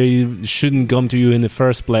usually they shouldn't come to you in the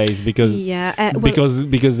first place because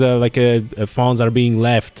fawns are being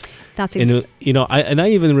left? That's I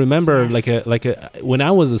even remember when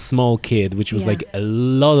I was a small kid, which was like a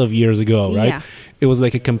lot of years ago, right? Yeah. It was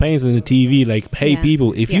like a campaign on the TV, like, pay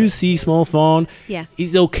people. If you see small fawn,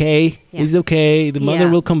 it's okay. Yeah. It's okay. The mother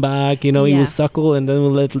will come back, he will suckle and then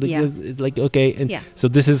we'll let it's like, okay. And so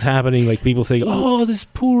this is happening, like people saying, oh, this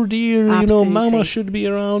poor deer, mama should be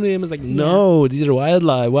around him. It's like, no, these are wild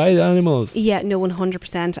animals. Yeah, no,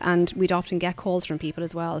 100%. And we'd often get calls from people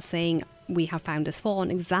as well saying, we have found this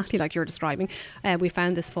fawn, exactly like you're describing. We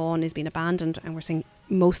found this fawn has been abandoned, and we're saying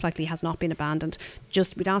most likely has not been abandoned.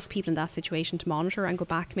 Just we'd ask people in that situation to monitor and go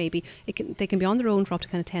back. Maybe they can be on their own for up to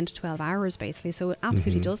kind of 10 to 12 hours basically. So it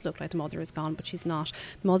absolutely does look like the mother is gone, but she's not.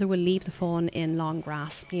 The mother will leave the fawn in long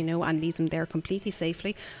grass, and leave them there completely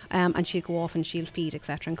safely. And she'll go off and she'll feed,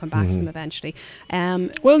 etc., and come back to them eventually.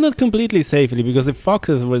 Well, not completely safely, because if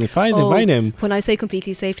foxes when they find him. When I say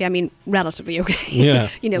completely safely, I mean relatively okay. Yeah,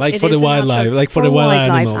 like for the wildlife, like for the wild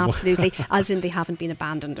animal. Absolutely, as in they haven't been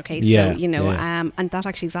abandoned. Okay, and that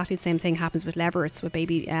actually exactly the same thing happens with leverets, with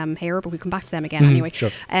baby hare, but we'll come back to them again anyway. Sure.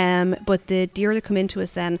 But the deer that come into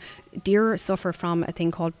us, then deer suffer from a thing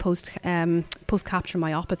called post-capture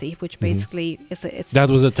myopathy, which basically it's that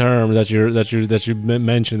was a term that you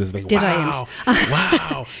mentioned. It's like, did wow,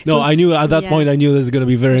 wow. No, I knew at that point. I knew this is going to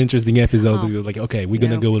be a very interesting episode. Because like, okay, we're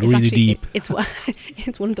going to go really deep. It's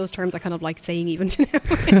one of those terms I kind of like saying, even it's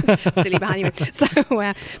silly, but anyway. So,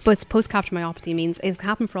 but it's post-capture myopathy means it can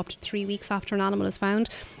happen for up to 3 weeks after an animal is found.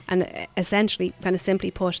 And essentially, kind of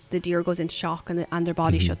simply put, the deer goes into shock and their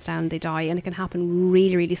body shuts down, they die, and it can happen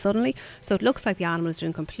really, really suddenly. suddenly. So it looks like the animal is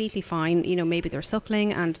doing completely fine. You know, maybe they're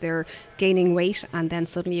suckling and they're gaining weight, and then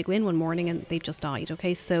suddenly you go in one morning and they've just died.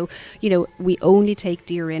 Okay, so you know, we only take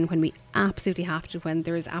deer in when we absolutely have to, when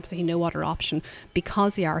there is absolutely no other option,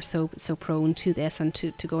 because they are so prone to this and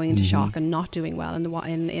to going into shock and not doing well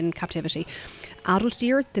in captivity. Adult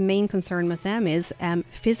deer, the main concern with them is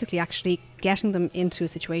physically actually getting them into a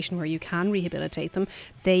situation where you can rehabilitate them.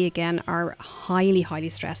 They again are highly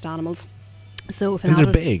stressed animals. So if an adult,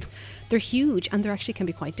 they're big. They're huge, and they actually can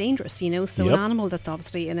be quite dangerous, you know. So an animal that's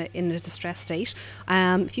obviously in a distressed state,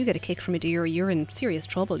 if you get a kick from a deer, you're in serious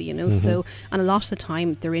trouble, you know. So, and a lot of the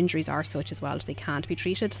time their injuries are such as well that they can't be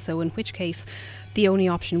treated. So in which case, the only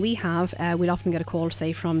option we have, we'll often get a call,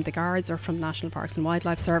 say, from the guards or from National Parks and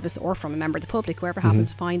Wildlife Service or from a member of the public, whoever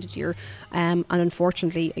happens to find a deer. And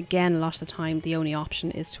unfortunately, again, a lot of the time, the only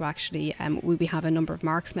option is to actually, we have a number of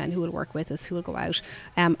marksmen who will work with us, who will go out,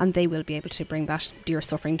 and they will be able to bring that deer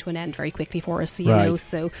suffering to an end very quickly for us, you know.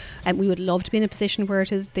 So we would love to be in a position where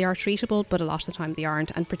they are treatable, but a lot of the time they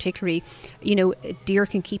aren't. And particularly, you know, deer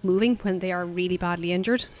can keep moving when they are really badly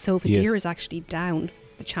injured. So if a deer is actually down,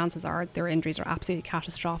 the chances are their injuries are absolutely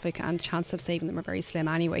catastrophic, and the chances of saving them are very slim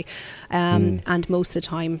anyway. And most of the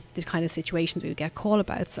time, the kind of situations we would get call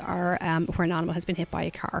abouts are where an animal has been hit by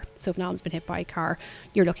a car. So if an animal's been hit by a car,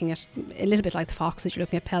 you're looking at a little bit like the foxes, you're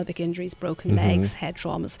looking at pelvic injuries, broken legs, head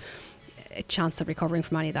traumas. A chance of recovering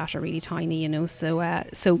from any of that are really tiny, you know. So like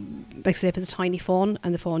I say, if it's a tiny fawn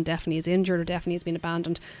and the fawn definitely is injured or definitely has been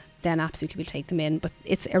abandoned, then absolutely we'll take them in. But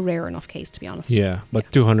it's a rare enough case, to be honest. Yeah, but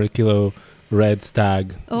 200 kilo red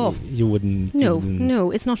stag, you wouldn't.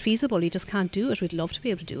 No, it's not feasible. You just can't do it. We'd love to be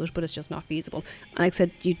able to do it, but it's just not feasible. And like I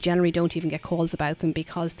said, you generally don't even get calls about them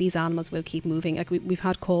because these animals will keep moving. Like we've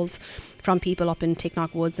had calls from people up in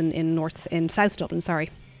Ticknock Woods in South Dublin,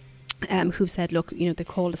 who've said, look, you know, they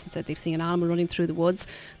called us and said they've seen an animal running through the woods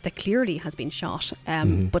that clearly has been shot,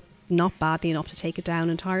 but not badly enough to take it down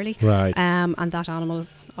entirely. Right. And that animal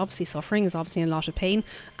is obviously suffering, is obviously in a lot of pain.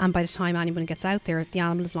 And by the time anyone gets out there, the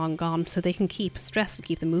animal is long gone. So they can keep stress to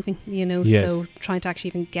keep them moving, you know. Yes. So trying to actually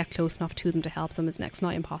even get close enough to them to help them is next to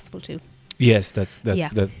not impossible too. Yes, that's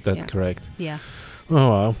correct. Yeah.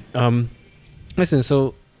 Oh, wow. Listen,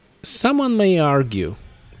 so someone may argue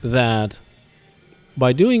that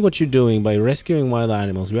by doing what you're doing, by rescuing wild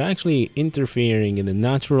animals, you're actually interfering in the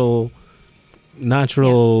natural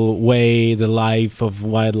way the life of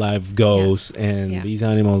wildlife goes, and these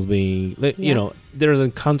animals being, you know, there's a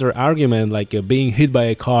counter argument like being hit by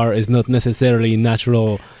a car is not necessarily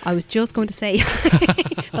natural. I was just going to say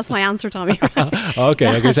that's my answer, Tommy.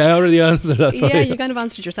 Okay, so I already answered that. Yeah, you kind of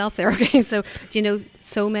answered yourself there. Okay, so do you know,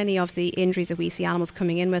 so many of the injuries that we see animals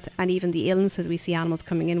coming in with, and even the illnesses we see animals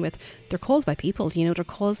coming in with, they're caused by people. You know, they're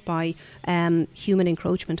caused by human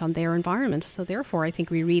encroachment on their environment. So therefore, I think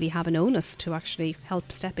we really have an onus to actually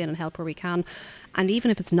step in and help where we can. And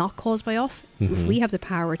even if it's not caused by us, if we have the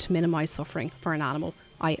power to minimise suffering for an animal,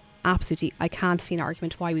 I can't see an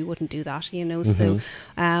argument why we wouldn't do that, you know. So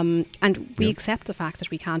and we accept the fact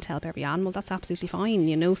that we can't help every animal. That's absolutely fine,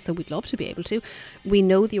 you know. So we'd love to be able to. We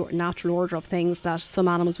know the natural order of things, that some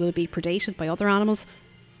animals will be predated by other animals.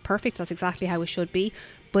 Perfect, that's exactly how it should be.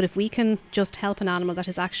 But if we can just help an animal that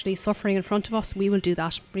is actually suffering in front of us, we will do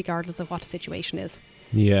that regardless of what the situation is.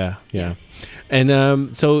 Yeah.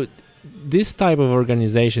 And so this type of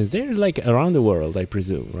organizations, they're like around the world, I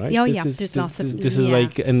presume, right? There's lots of. This is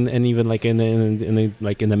like, and even like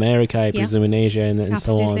in America, I presume, in Asia, and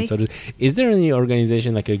so on. So, is there any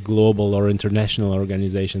organization, like a global or international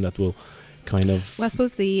organization, that will kind of? Well, I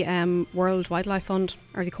suppose the World Wildlife Fund,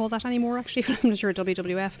 are they called that anymore? Actually, I'm not sure.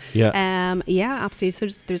 WWF. Yeah. Absolutely.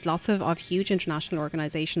 So there's lots of huge international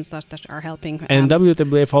organizations that are helping. And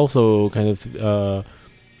WWF also kind of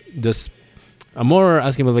does. I'm more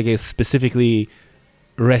asking about like a specifically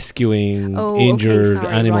rescuing injured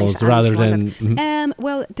animals rather than...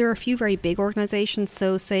 well, there are a few very big organisations.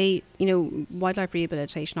 So say, you know, Wildlife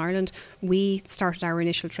Rehabilitation Ireland, we started our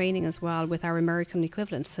initial training as well with our American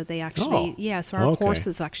equivalents. So they actually, so our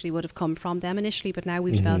courses actually would have come from them initially, but now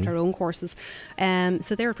we've developed our own courses.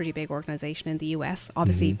 So they're a pretty big organisation in the US.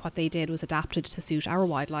 Obviously, what they did was adapted to suit our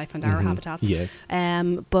wildlife and our habitats. Yes.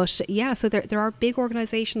 But yeah, so there are big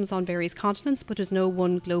organisations on various continents, but there's no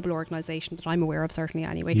one global organisation that I'm aware of, certainly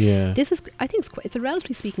anyway. Yeah. This is, I think it's a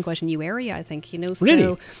relatively speaking quite a new area, I think, you know. So, really?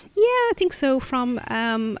 Yeah, I think so. From,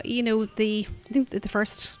 you know, I think the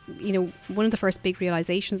first, you know, one of the first big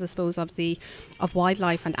realizations, I suppose, of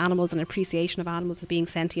wildlife and animals and appreciation of animals as being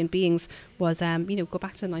sentient beings was, you know, go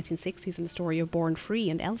back to the 1960s and the story of Born Free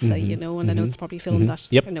and Elsa, you know, and I know it's probably a film that,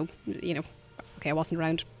 you know, okay, I wasn't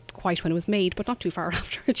around quite when it was made, but not too far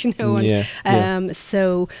after it, you know. And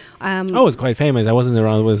it's quite famous. I wasn't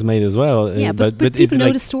around when it was made as well. But people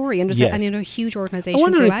know the story, and there's a huge organisation. I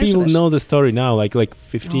wonder if people know the story now, like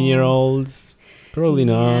 15-year-olds. Probably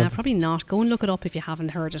not. Yeah, probably not. Go and look it up if you haven't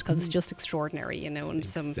heard it, because it's just extraordinary, you know. And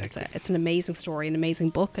it's an amazing story, an amazing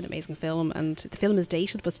book, an amazing film. And the film is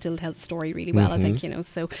dated, but still tells the story really well, I think, you know.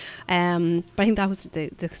 So, but I think that was the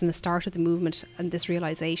kind of start of the movement, and this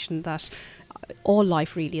realisation that all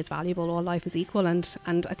life really is valuable, all life is equal. And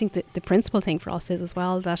I think that the principal thing for us is as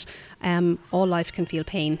well that all life can feel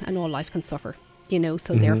pain and all life can suffer, you know.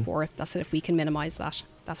 So therefore, that's it. If we can minimise that,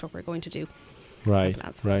 that's what we're going to do. Right.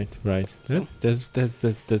 That's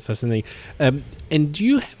fascinating. And do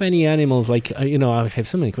you have any animals like I have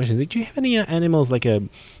so many questions. Do you have any animals like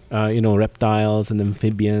reptiles and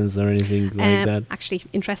amphibians or anything like that? Actually,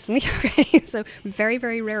 interestingly, okay, so very,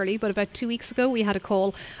 very rarely, but about 2 weeks ago, we had a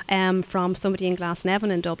call from somebody in Glasnevin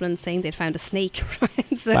in Dublin saying they'd found a snake.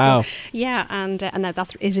 Right? So, wow. Yeah, and now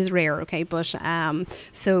it is rare, okay, but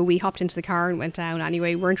so we hopped into the car and went down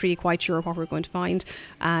anyway. We weren't really quite sure what we were going to find,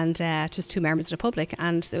 and just two members of the public,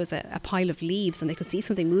 and there was a pile of leaves, and they could see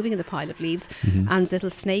something moving in the pile of leaves, and this little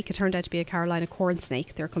snake, it turned out to be a Carolina corn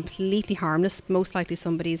snake. They're completely harmless, most likely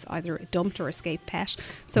somebody's either dumped or escaped pet.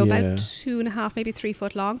 So about 2.5, maybe 3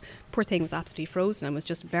 foot long. Poor thing was absolutely frozen and was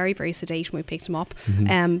just very, very sedate when we picked him up.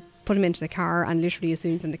 Put him into the car, and literally as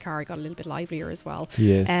soon as in the car, he got a little bit livelier as well.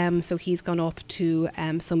 Yes. So he's gone up to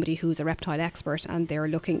somebody who's a reptile expert, and they're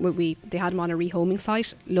looking. They had him on a rehoming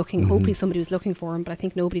site, looking. Hopefully somebody was looking for him, but I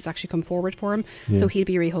think nobody's actually come forward for him. So he'll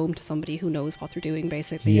be rehomed to somebody who knows what they're doing,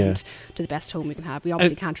 basically, and to the best home we can have. We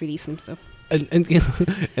obviously can't release him, so. And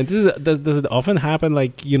does it often happen,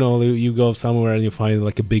 like, you go somewhere and you find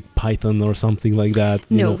like a big python or something like that?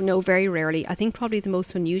 No, very rarely. I think probably the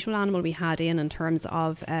most unusual animal we had in terms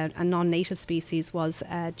of a non-native species was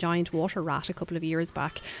a giant water rat a couple of years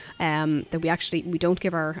back, that we don't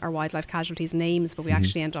give our wildlife casualties names, but we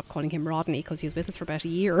actually ended up calling him Rodney because he was with us for about a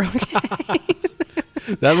year.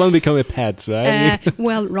 That won't become a pet, right?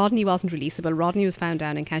 Well, Rodney wasn't releasable. Rodney was found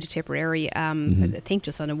down in County Tipperary, I think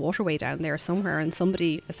just on a waterway down there somewhere, and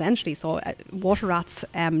somebody essentially saw water rats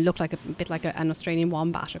look like a bit like an Australian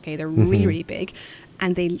wombat, okay? They're really, really big,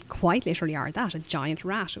 and they quite literally are that, a giant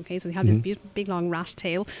rat, okay? So they have this big long rat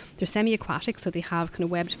tail. They're semi-aquatic, so they have kind of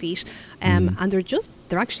webbed feet, and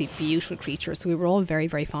they're actually beautiful creatures. So we were all very,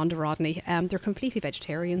 very fond of Rodney. They're completely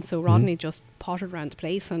vegetarian, so Rodney just pottered around the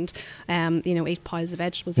place and ate piles of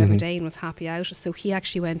vegetables every day and was happy out. So he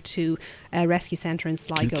actually went to a rescue centre in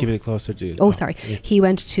Sligo. Keep it closer to you. Oh, sorry. Yeah. He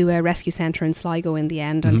went to a rescue centre in Sligo in the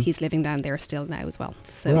end, and he's living down there still now as well.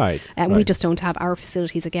 So we just don't have, our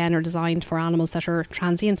facilities again are designed for animals that are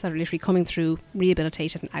transient, that are literally coming through,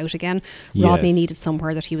 rehabilitated and out again. Yes. Rodney needed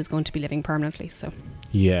somewhere that he was going to be living permanently. So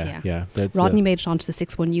yeah. That's Rodney made it onto the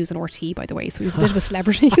 6-1 News and RT, by the way, so he was a bit of a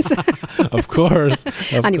celebrity. Of course.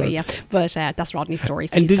 Anyway, yeah, but that's Rodney's story.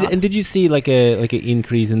 So and did you see like an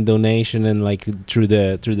increase in donation and like through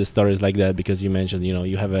the stories like that, because you mentioned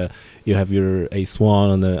you have a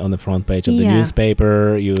swan on the front page of the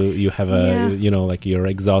newspaper, you have like your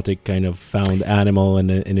exotic kind of found animal in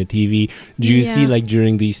a TV. Do you see like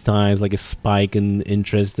during these times like a spike in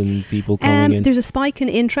interest and people coming in? There's a spike in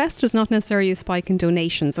interest. There's not necessarily a spike in donations.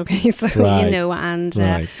 Okay, so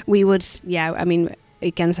we would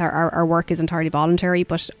again, our work is entirely voluntary,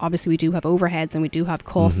 but obviously we do have overheads and we do have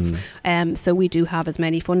costs. So we do have as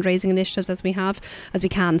many fundraising initiatives as we can.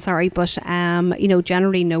 But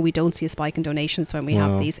generally, no, we don't see a spike in donations when we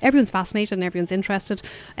have these. Everyone's fascinated and everyone's interested,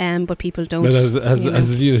 but people don't. But as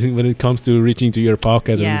when it comes to reaching to your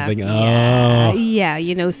pocket, and it's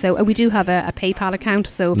like, So we do have a PayPal account.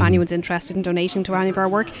 So if anyone's interested in donating to any of our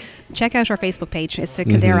work, check out our Facebook page. It's the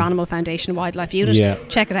Kildare Animal Foundation Wildlife Unit.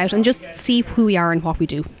 Check it out and just see who we are and what we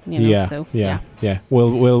do.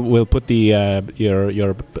 We'll put the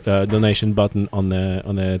your donation button on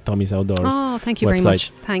the Tommy's Outdoors. Oh, thank you website. Very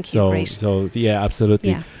much. Thank you. Great. So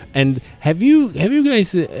absolutely. Yeah. And have you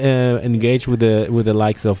guys engaged with the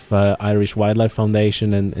likes of Irish Wildlife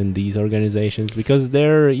Foundation and these organizations, because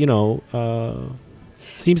they're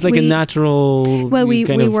seems like a natural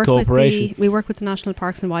kind of cooperation. We work with the National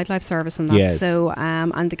Parks and Wildlife Service on that. Yes. So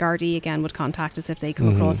and the Gardaí again would contact us if they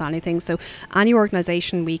come across anything. So any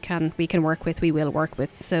organisation we can work with, we will work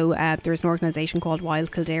with. So there's an organisation called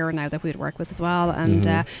Wild Kildare now that we'd work with as well,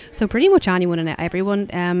 and so pretty much anyone and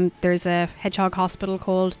everyone. There's a hedgehog hospital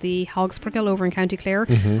called the Hogsprickle over in County Clare.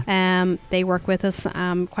 They work with us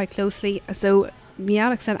quite closely. So Yeah,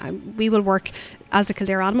 like I said, we will work as a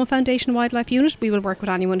Kildare Animal Foundation Wildlife Unit. We will work with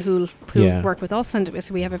anyone who'll work with us, and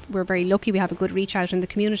so we're very lucky. We have a good reach out in the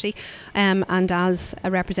community, and as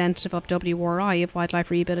a representative of WRI, of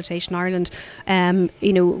Wildlife Rehabilitation Ireland,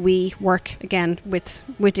 we work again with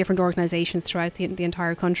different organisations throughout the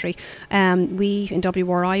entire country. We in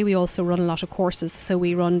WRI we also run a lot of courses. So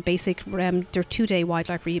we run basic. They're 2-day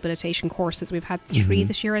wildlife rehabilitation courses. We've had 3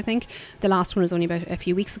 this year, I think. The last one was only about a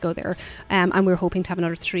few weeks ago there, and we're hoping to have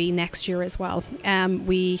another 3 next year as well.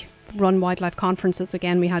 We run wildlife conferences.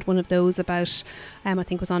 Again, we had one of those about, I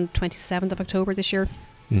think it was on 27th of October this year.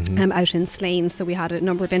 Out in Slane, so we had a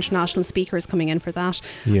number of international speakers coming in for that.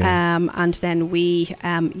 And then we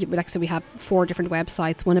have 4 different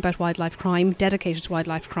websites, one about wildlife crime, dedicated to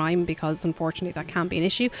wildlife crime, because unfortunately that can be an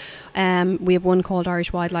issue. We have one called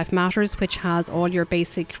Irish Wildlife Matters, which has all your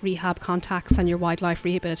basic rehab contacts and your wildlife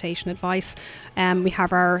rehabilitation advice. We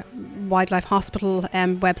have our wildlife hospital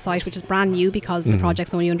website, which is brand new because the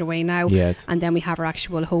project's only underway now. And then we have our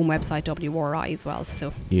actual home website, WRI, as well.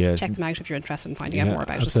 So check them out if you're interested in finding out more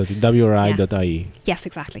about absolutely. WRI.ie. Yes,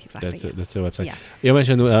 exactly. That's the website. You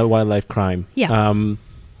mentioned wildlife crime.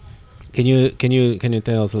 Can you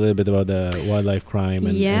tell us a little bit about the wildlife crime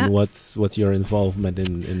and what's your involvement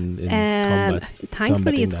in combat?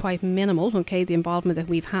 Thankfully, it's quite minimal. Okay, the involvement that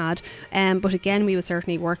we've had, but again, we would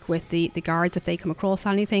certainly work with the guards if they come across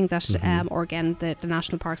anything that, or again, the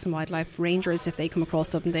National Parks and Wildlife Rangers if they come across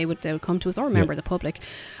something, they would come to us, or a member of the public.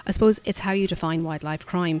 I suppose it's how you define wildlife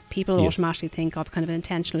crime. People automatically think of kind of an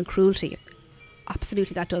intentional cruelty.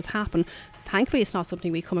 Absolutely, that does happen. Thankfully, it's not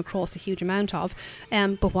something we come across a huge amount of.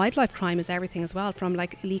 But wildlife crime is everything as well, from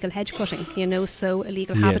like illegal hedge cutting, so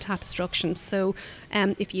illegal habitat destruction. So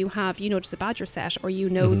if you have, there's a badger set, or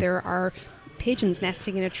there are pigeons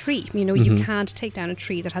nesting in a tree, you can't take down a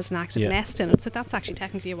tree that has an active nest in it. So that's actually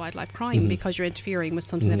technically a wildlife crime because you're interfering with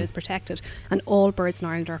something that is protected. And all birds in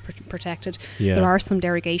Ireland are protected. There are some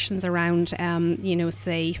derogations around,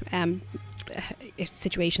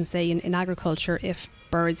 situations, say in agriculture, if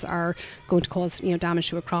birds are going to cause damage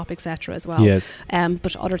to a crop, etc. as well.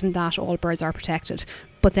 But other than that, all birds are protected.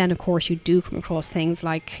 But then, of course, you do come across things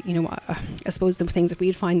like, I suppose the things that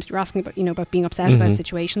we'd find, you're asking about, about being upset about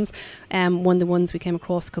situations. One of the ones we came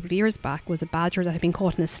across a couple of years back was a badger that had been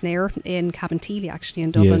caught in a snare in Cabinteely, actually,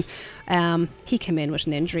 in Dublin. He came in with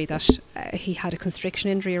an injury that he had a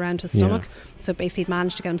constriction injury around his stomach. So basically he'd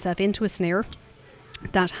managed to get himself into a snare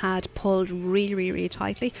that had pulled really, really, really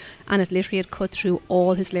tightly, and it literally had cut through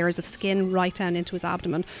all his layers of skin right down into his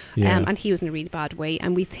abdomen. And he was in a really bad way,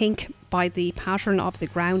 and we think by the pattern of the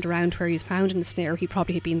ground around where he was found in the snare, he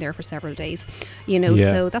probably had been there for several days,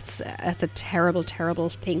 so that's a terrible, terrible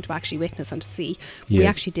thing to actually witness and to see. We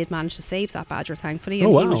actually did manage to save that badger, thankfully, and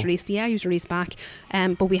he was released. He was released back,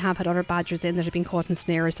 but we have had other badgers in that have been caught in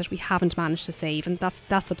snares that we haven't managed to save, and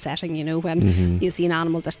that's upsetting, when you see an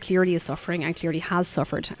animal that clearly is suffering and clearly has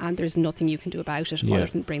suffered, and there's nothing you can do about it other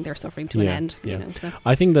than bring their suffering to an end. So.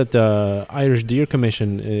 I think that the Irish Deer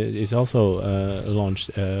Commission is also launched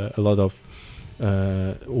a lot of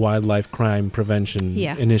wildlife crime prevention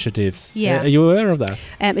initiatives. Are you aware of that?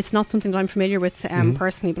 It's not something that I'm familiar with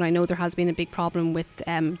personally, but I know there has been a big problem with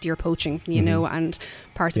deer poaching, and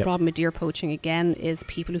part of the problem with deer poaching, again, is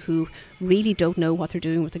people who really don't know what they're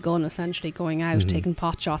doing with the gun, essentially going out, taking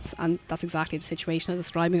pot shots, and that's exactly the situation I was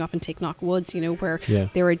describing up in Ticknock Woods, where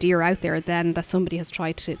there are deer out there then that somebody has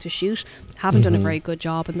tried to shoot, haven't done a very good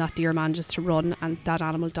job, and that deer manages to run, and that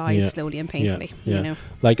animal dies slowly and painfully.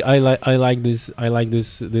 Like I like this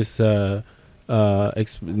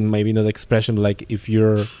maybe not expression, but like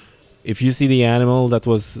if you see the animal that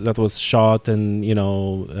was shot and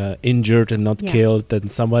injured and not killed, then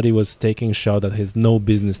somebody was taking a shot that has no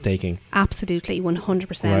business taking. Absolutely,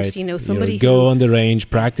 100%. Right. Somebody go on the range,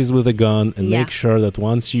 practice with a gun, and make sure that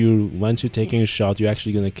once you're taking a shot, you're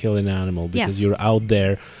actually going to kill an animal, because you're out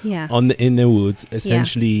there in the woods,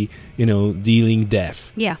 essentially, dealing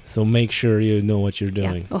death. So make sure you know what you're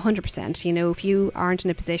doing. 100%. If you aren't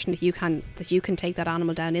in a position that you can take that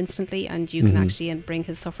animal down instantly, and you can actually bring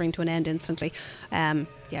his suffering to an end instantly,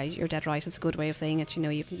 you're dead right. It's a good way of saying it.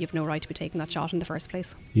 You've no right to be taking that shot in the first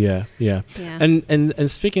place. And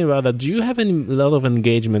speaking about that, do you have a lot of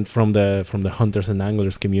engagement from the hunters and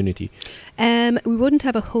anglers community? We wouldn't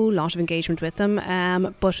have a whole lot of engagement with them,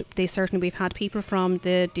 but we've had people from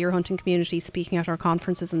the deer hunting community speaking at our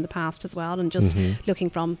conferences in the past as well, and just looking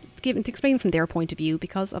to explain from their point of view,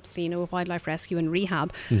 because obviously wildlife rescue and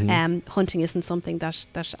rehab, hunting isn't something that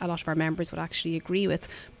a lot of our members would actually agree with,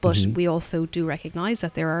 but we also do recognise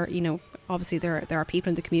that there are obviously there are people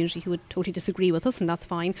in the community who would totally disagree with us, and that's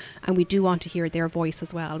fine. And we do want to hear their voice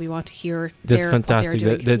as well. We want to hear that's fantastic.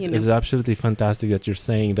 What they're doing, That's absolutely fantastic that you're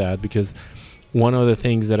saying that, because one of the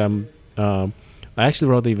things that I actually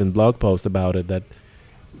wrote even blog post about it, that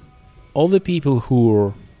all the people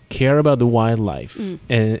who care about the wildlife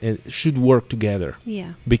and should work together.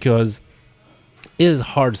 Yeah. Because it is a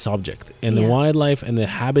hard subject, and the wildlife and the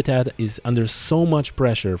habitat is under so much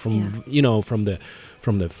pressure from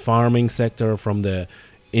from the farming sector, from the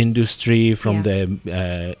industry, from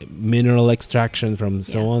the mineral extraction, from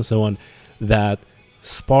so on, that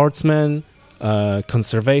sportsmen,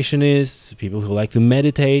 conservationists, people who like to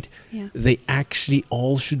meditate, they actually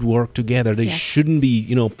all should work together. They shouldn't be,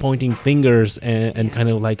 pointing fingers and kind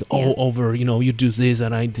of like, over, you do this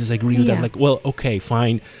and I disagree with that. Like, well, okay,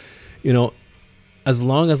 fine. As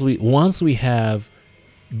long as once we have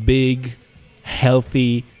big,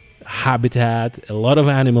 healthy habitat, a lot of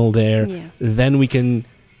animal there, then we can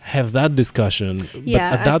have that discussion. But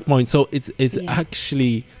at that point, so it's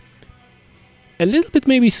actually a little bit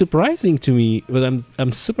maybe surprising to me, but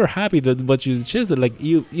I'm super happy that what you just said, like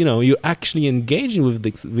you actually engaging with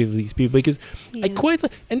these people, because I quite,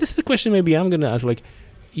 and this is a question maybe I'm gonna ask, like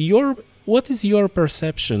what is your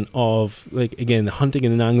perception of, like, again, hunting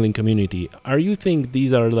and angling community? Are you think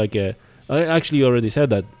these are like I actually already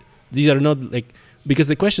said that these are not like, because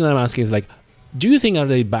the question I'm asking is like, do you think are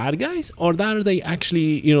they bad guys, or that are they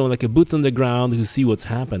actually like a boots on the ground who see what's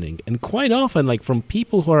happening? And quite often, like from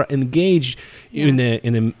people who are engaged in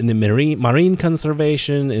the marine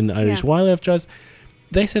conservation, in Irish Wildlife Trust,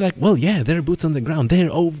 they say like, well, they're boots on the ground.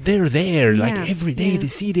 They're there like every day. They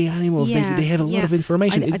see the animals. They have a lot of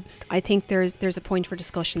information. I think there's a point for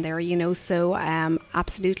discussion there. So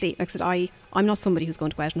absolutely. Like I said, I'm not somebody who's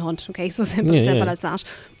going to go out and hunt, okay? So simple as that.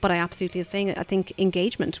 But I absolutely is saying it. I think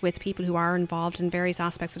engagement with people who are involved in various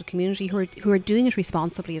aspects of the community, who are doing it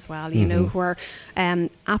responsibly as well, who are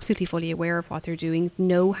absolutely fully aware of what they're doing,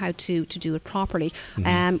 know how to do it properly.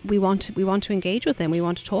 We want to engage with them. We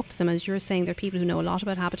want to talk to them. As you're saying, there are people who know a lot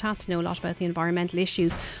about habitats, know a lot about the environmental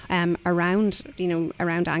issues around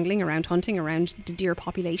angling, around hunting, around the deer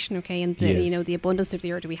population, okay, and the abundance of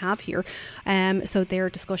deer that we have here. So there are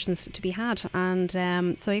discussions to be had. And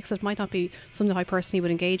so it might not be something I personally would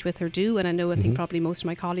engage with or do, and I think probably most of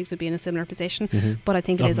my colleagues would be in a similar position, but I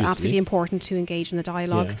think it is absolutely important to engage in the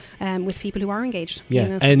dialogue with people who are engaged.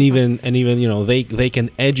 And even they can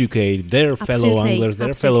educate their fellow anglers,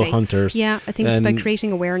 their fellow hunters. I think it's about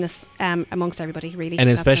creating awareness amongst everybody, really, and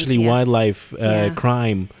especially wildlife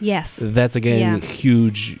crime. That's again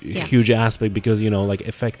huge aspect, because like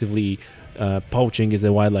effectively poaching is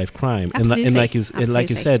a wildlife crime. And like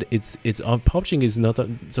you said, it's poaching is not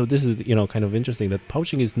so this is kind of interesting, that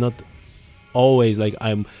poaching is not always like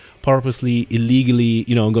I'm purposely illegally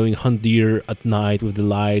going hunt deer at night with the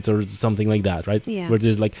lights or something like that, right? Where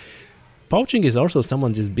there's like poaching is also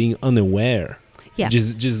someone just being unaware.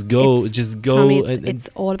 Just go. Tommy, it's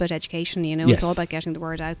all about education, It's all about getting the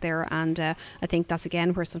word out there, and I think that's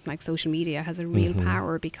again where something like social media has a real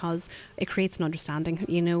power, because it creates an understanding.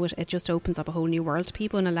 It just opens up a whole new world to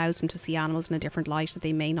people and allows them to see animals in a different light that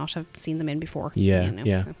they may not have seen them in before.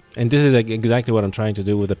 So. And this is exactly what I'm trying to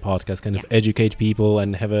do with the podcast, kind of educate people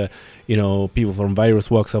and have a people from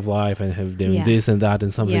various walks of life and have them this and that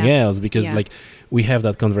and something else, because like we have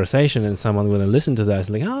that conversation and someone will listen to that, it's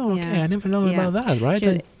like, oh, okay, I never know about that, right?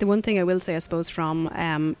 The one thing I will say, I suppose, from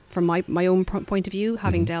my own point of view,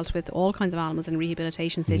 having dealt with all kinds of animals in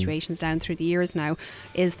rehabilitation situations down through the years now,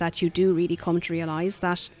 is that you do really come to realise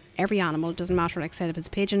that every animal, doesn't matter, like I said, if it's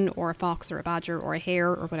a pigeon or a fox or a badger or a hare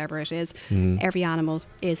or whatever it is, every animal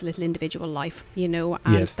is a little individual life, and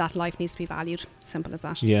that life needs to be valued. Simple as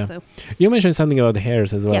that. So you mentioned something about the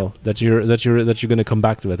hares as well, that you're going to come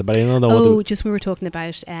back to it, but I don't know. We were talking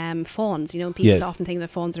about fawns. People often think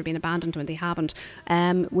that fawns are being abandoned when they haven't.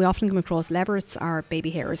 We often come across leverets or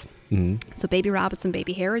baby hares. So baby rabbits and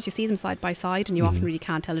baby hares, you see them side by side, and you often really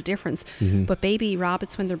can't tell a difference. But baby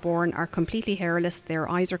rabbits, when they're born, are completely hairless. Their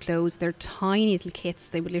eyes are closed. They're tiny little kits.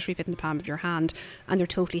 They would literally fit in the palm of your hand, and they're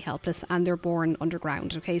totally helpless, and they're born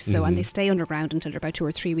underground. Okay, so and they stay underground until they're about 2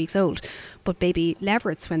 or 3 weeks old. But baby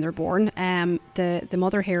leverets, when they're born, the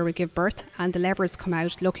mother hare will give birth, and the leverets come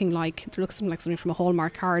out looking like something from a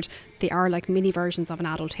Hallmark card. They are like mini versions of an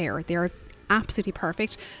adult hare. They're absolutely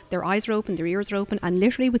perfect. Their eyes are open, their ears are open, and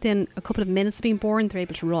literally within a couple of minutes of being born, they're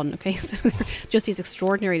able to run. Okay, so they're just these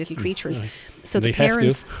extraordinary little creatures. So the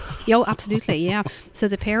parents, absolutely, yeah. So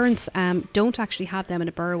the parents don't actually have them in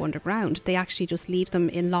a burrow underground. They actually just leave them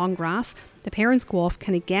in long grass. The parents go off,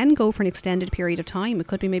 can again go for an extended period of time. It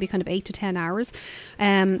could be maybe kind of 8 to 10 hours.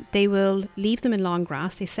 They will leave them in long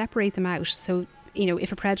grass. They separate them out. So, you know,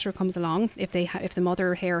 if a predator comes along, if the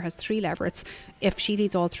mother hare has 3 leverets, if she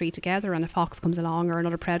leads all 3 together and a fox comes along or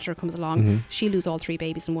another predator comes along, she'll lose all 3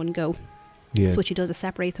 babies in one go. Yes. So what she does is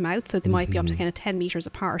separate them out, so they might be up to kind of 10 metres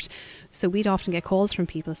apart. So we'd often get calls from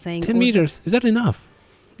people saying... 10 metres? Is that enough?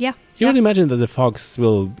 Yeah. You would imagine that the fox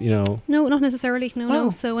will, you know... No, not necessarily. No.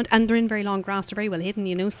 So and they're in very long grass. They're very well hidden,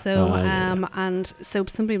 you know. So and so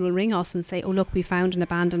somebody will ring us and say, "Oh, look, we found an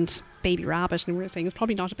abandoned baby rabbit," and we're saying it's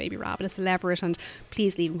probably not a baby rabbit, it's a leveret, and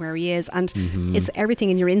please leave him where he is. And it's everything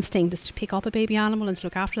in your instinct is to pick up a baby animal and to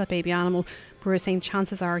look after that baby animal. We're saying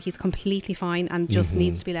chances are he's completely fine and just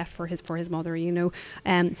needs to be left for his mother, you know.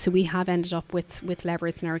 So we have ended up with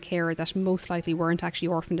leverets in our care that most likely weren't actually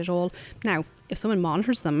orphaned at all. Now, if someone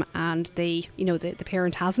monitors them and they, you know, the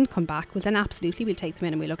parent hasn't come back, well then absolutely we'll take them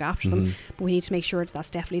in and we look after them. But we need to make sure that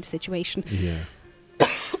that's definitely the situation. Yeah.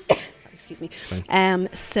 Sorry, excuse me.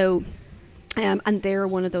 And they're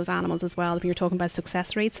one of those animals as well. When you're talking about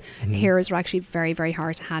success rates, hares are actually very, very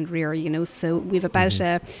hard to hand rear, you know. So we've about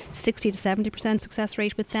a 60 to 70% success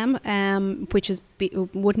rate with them, which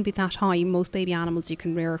wouldn't be that high. Most baby animals you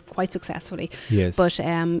can rear quite successfully. Yes. But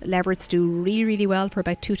leverets do really, really well for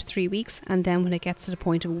about 2 to 3 weeks. And then when it gets to the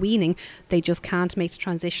point of weaning, they just can't make the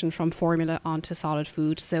transition from formula onto solid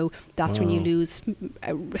food. So that's when you lose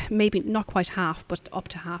maybe not quite half, but up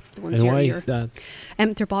to half the ones. And why is that?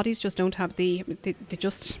 Their bodies just don't have they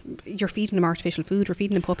just, you're feeding them artificial food, we're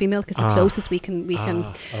feeding them puppy milk. It's the closest we can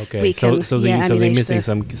okay. So they're missing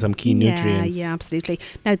some key nutrients. Yeah, absolutely.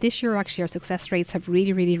 Now this year actually our success rates have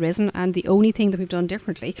really, really risen, and the only thing that we've done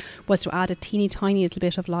differently was to add a teeny tiny little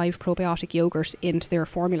bit of live probiotic yogurt into their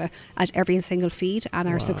formula at every single feed, and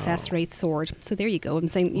our success rate soared. So there you go. I'm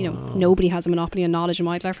saying, you know, nobody has a monopoly on knowledge in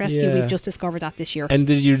wildlife rescue. We've just discovered that this year. And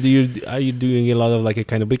are you doing a lot of like a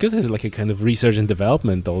kind of, because it's like a kind of research and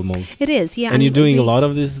development almost? It is, yeah. And you're doing a lot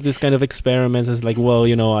of this kind of experiments. It's like, well,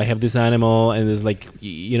 you know, I have this animal and it's like,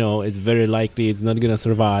 you know, it's very likely it's not going to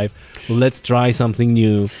survive. Well, let's try something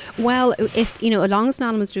new. Well, if, you know, as long as an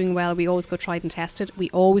animal is doing well, we always go tried and tested. We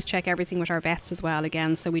always check everything with our vets as well,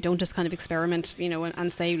 again. So we don't just kind of experiment, you know,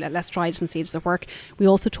 and say, let's try this and see does it work. We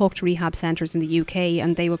also talk to rehab centres in the UK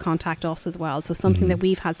and they will contact us as well. So something that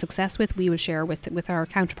we've had success with, we will share with our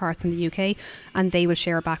counterparts in the UK, and they will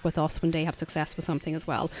share back with us when they have success with something as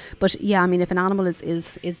well. But yeah, I mean, if an animal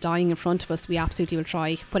is dying in front of us, we absolutely will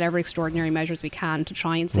try whatever extraordinary measures we can to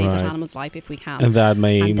try and save that animal's life if we can. And that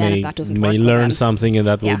may learn something, and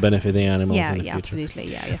that will benefit the animals in the future. Absolutely.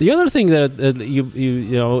 Yeah. The other thing that you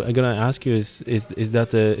know I'm gonna ask you is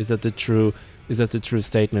that the true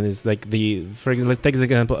statement is like let's take the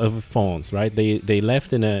example of fawns, right? They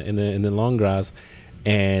left in the long grass,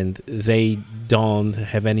 and they don't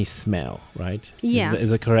have any smell, right? Yeah. Is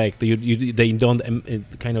that correct? They don't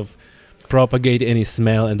kind of propagate any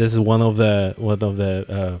smell, and this is one of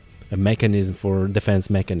the a mechanism for defense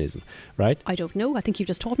mechanism, right? I don't know. I think you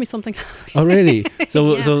just taught me something. Oh, really?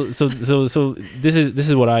 So this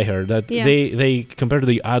is what I heard, that they compared to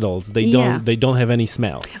the adults, they don't have any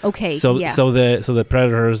smell. Okay. So the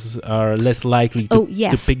predators are less likely to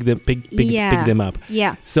pick them up.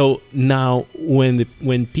 Yeah. So now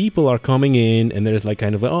when people are coming in and there's like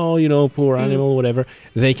kind of poor animal, whatever,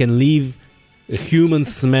 they can leave a human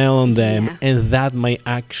smell on them, and that might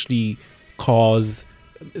actually cause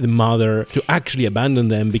the mother to actually abandon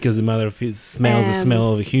them because the mother smells the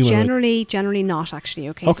smell of a human. Generally not actually.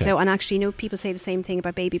 Okay. So, and actually, people say the same thing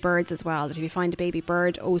about baby birds as well, that if you find a baby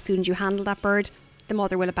bird, as soon as you handle that bird, the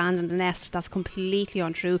mother will abandon the nest. That's completely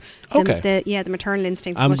untrue. The maternal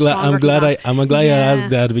instinct is much stronger. I'm glad you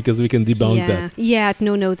asked that, because we can debunk that. Yeah,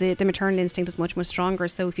 no, the maternal instinct is much, much stronger.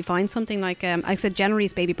 So if you find something like, I said generally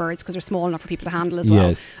it's baby birds because they're small enough for people to handle as well.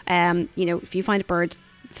 Yes. If you find a bird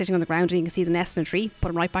sitting on the ground and you can see the nest in a tree, put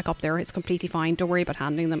them right back up there. It's completely fine. Don't worry about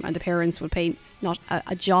handling them, and the parents will pay not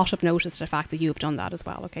a jot of notice to the fact that you have done that as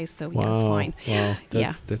well. Okay, so it's fine. Wow,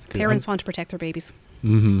 that's good. Parents want to protect their babies.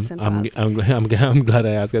 I'm glad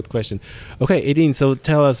I asked that question. Okay, Aideen, so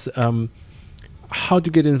tell us how to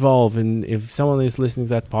get involved, and if someone is listening to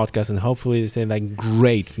that podcast and hopefully they say like,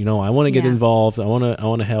 great, I want to get involved, I want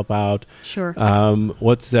to help out. Sure.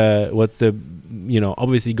 What's the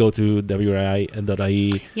obviously go to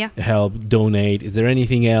wri.ie, Yeah. help, donate. Is there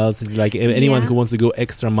anything else? Is like anyone who wants to go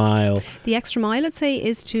extra mile? The extra mile, I'd say,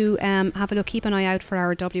 is to have a look, keep an eye out for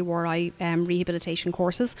our WRI rehabilitation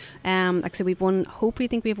courses. Like I said, hopefully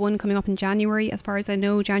think we have one coming up in January, as far as I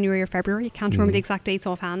know, January or February. I can't remember the exact dates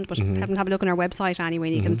offhand, but have a look on our website anyway,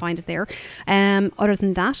 and you can find it there. Other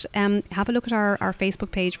than that, have a look at our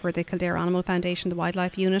Facebook page for the Kildare Animal Foundation, the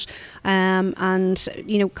Wildlife Unit, and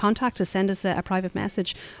contact us, send us a private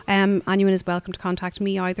message. Anyone is welcome to contact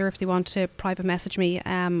me either if they want to private message me.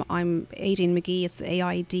 I'm Aideen Magee, it's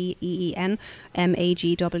Aideen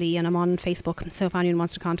Magee, and I'm on Facebook, so if anyone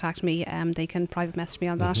wants to contact me, they can private message me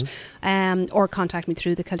on that, or contact me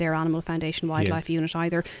through the Kildare Animal Foundation Wildlife Unit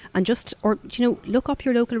either, and look up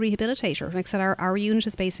your local rehabilitator. Like I said, our unit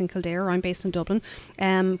is based in Kildare, I'm based in Dublin,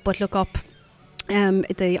 but look up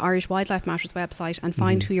the Irish Wildlife Matters website and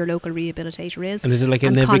find who your local rehabilitator is. And is it like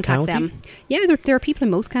in every county? Them. Yeah, there are people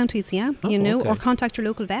in most counties, okay. Or contact your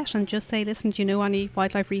local vet and just say, listen, do you know any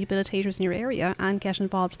wildlife rehabilitators in your area, and get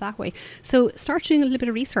involved that way. So start doing a little bit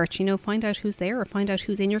of research, find out who's there, or find out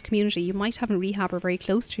who's in your community. You might have a rehabber very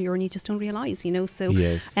close to you and you just don't realise, so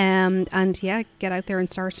yes. Get out there and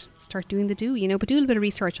start doing the do, but do a little bit of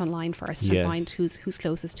research online first and find who's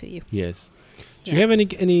closest to you. Yes. Do you have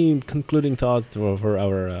any concluding thoughts for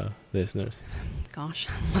our listeners? Gosh.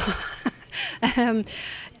 I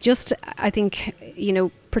think,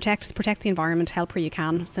 protect the environment, help where you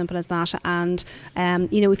can, simple as that. And,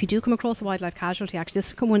 if you do come across a wildlife casualty, actually, this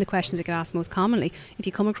is one of the questions that get asked most commonly. If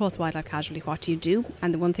you come across a wildlife casualty, what do you do?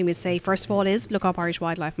 And the one thing we'd say, first of all, is look up Irish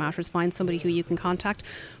Wildlife Matters, find somebody who you can contact.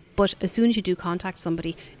 But as soon as you do contact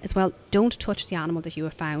somebody as well, don't touch the animal that you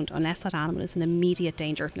have found unless that animal is in immediate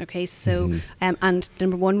danger. Okay, so and the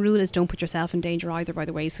number one rule is don't put yourself in danger either, by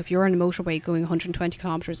the way. So if you're on a motorway going 120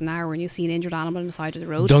 kilometres an hour and you see an injured animal on the side of the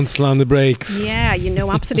road, don't slam the brakes. Yeah,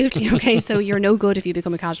 absolutely. Okay, so you're no good if you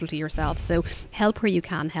become a casualty yourself. So help where you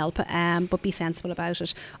can help, but be sensible about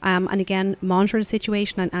it. And again, monitor the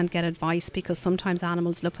situation and get advice, because sometimes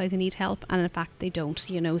animals look like they need help and in fact they don't.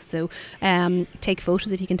 So take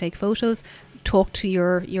photos if you can take photos, talk to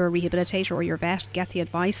your rehabilitator or your vet, get the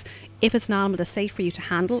advice. If it's an animal that's safe for you to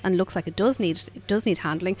handle and looks like it does need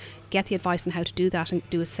handling, get the advice on how to do that and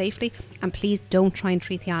do it safely. And please don't try and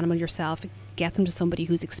treat the animal yourself. Get them to somebody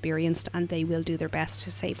who's experienced, and they will do their best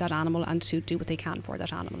to save that animal and to do what they can for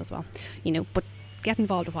that animal as well. But get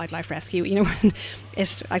involved with wildlife rescue. Like I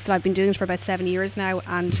said, I've been doing it for about 7 years now,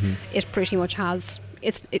 and it pretty much has.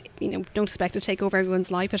 Don't expect it to take over everyone's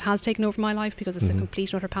life. It has taken over my life because it's a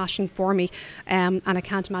complete and utter passion for me, and I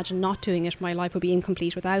can't imagine not doing it. My life would be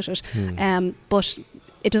incomplete without it. But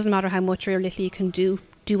it doesn't matter how much or little you can do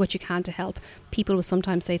what you can to help. People will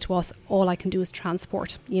sometimes say to us, all I can do is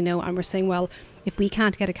transport, and we're saying, well, if we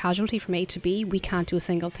can't get a casualty from A to B, we can't do a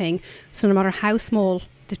single thing. So no matter how small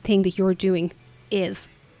the thing that you're doing is,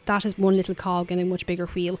 that is one little cog in a much bigger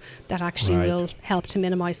wheel that actually will help to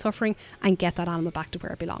minimise suffering and get that animal back to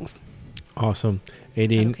where it belongs. Awesome.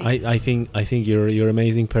 Aideen, Okay. I think you're an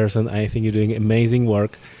amazing person. I think you're doing amazing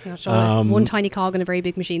work. One tiny cog in a very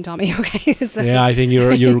big machine, Tommy. Okay. So yeah, I think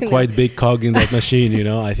you're quite big cog in that machine.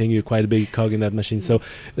 I think you're quite a big cog in that machine. So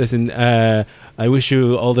listen, I wish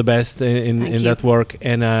you all the best in that work,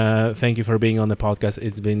 and thank you for being on the podcast.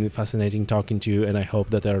 It's been fascinating talking to you, and I hope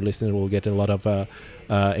that our listener will get a lot of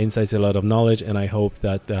insights, a lot of knowledge, and I hope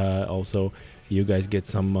that also you guys get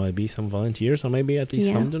some volunteers or maybe at least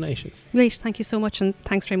some donations. Great, thank you so much, and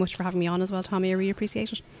thanks very much for having me on as well, Tommy. I really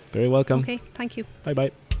appreciate it. Very welcome. Okay, thank you.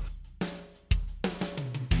 Bye-bye.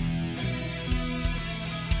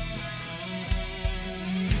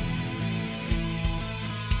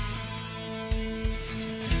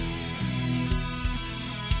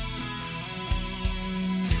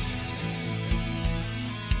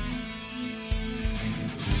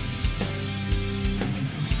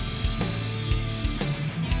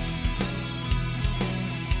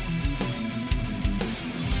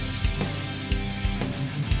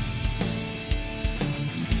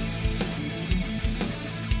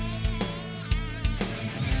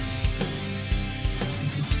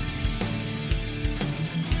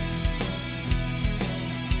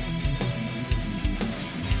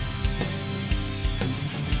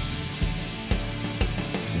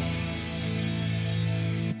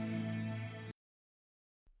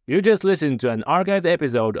 You just listened to an archived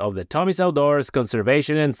episode of the Tommy's Outdoors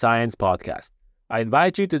Conservation and Science podcast. I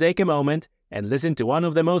invite you to take a moment and listen to one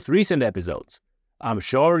of the most recent episodes. I'm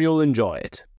sure you'll enjoy it.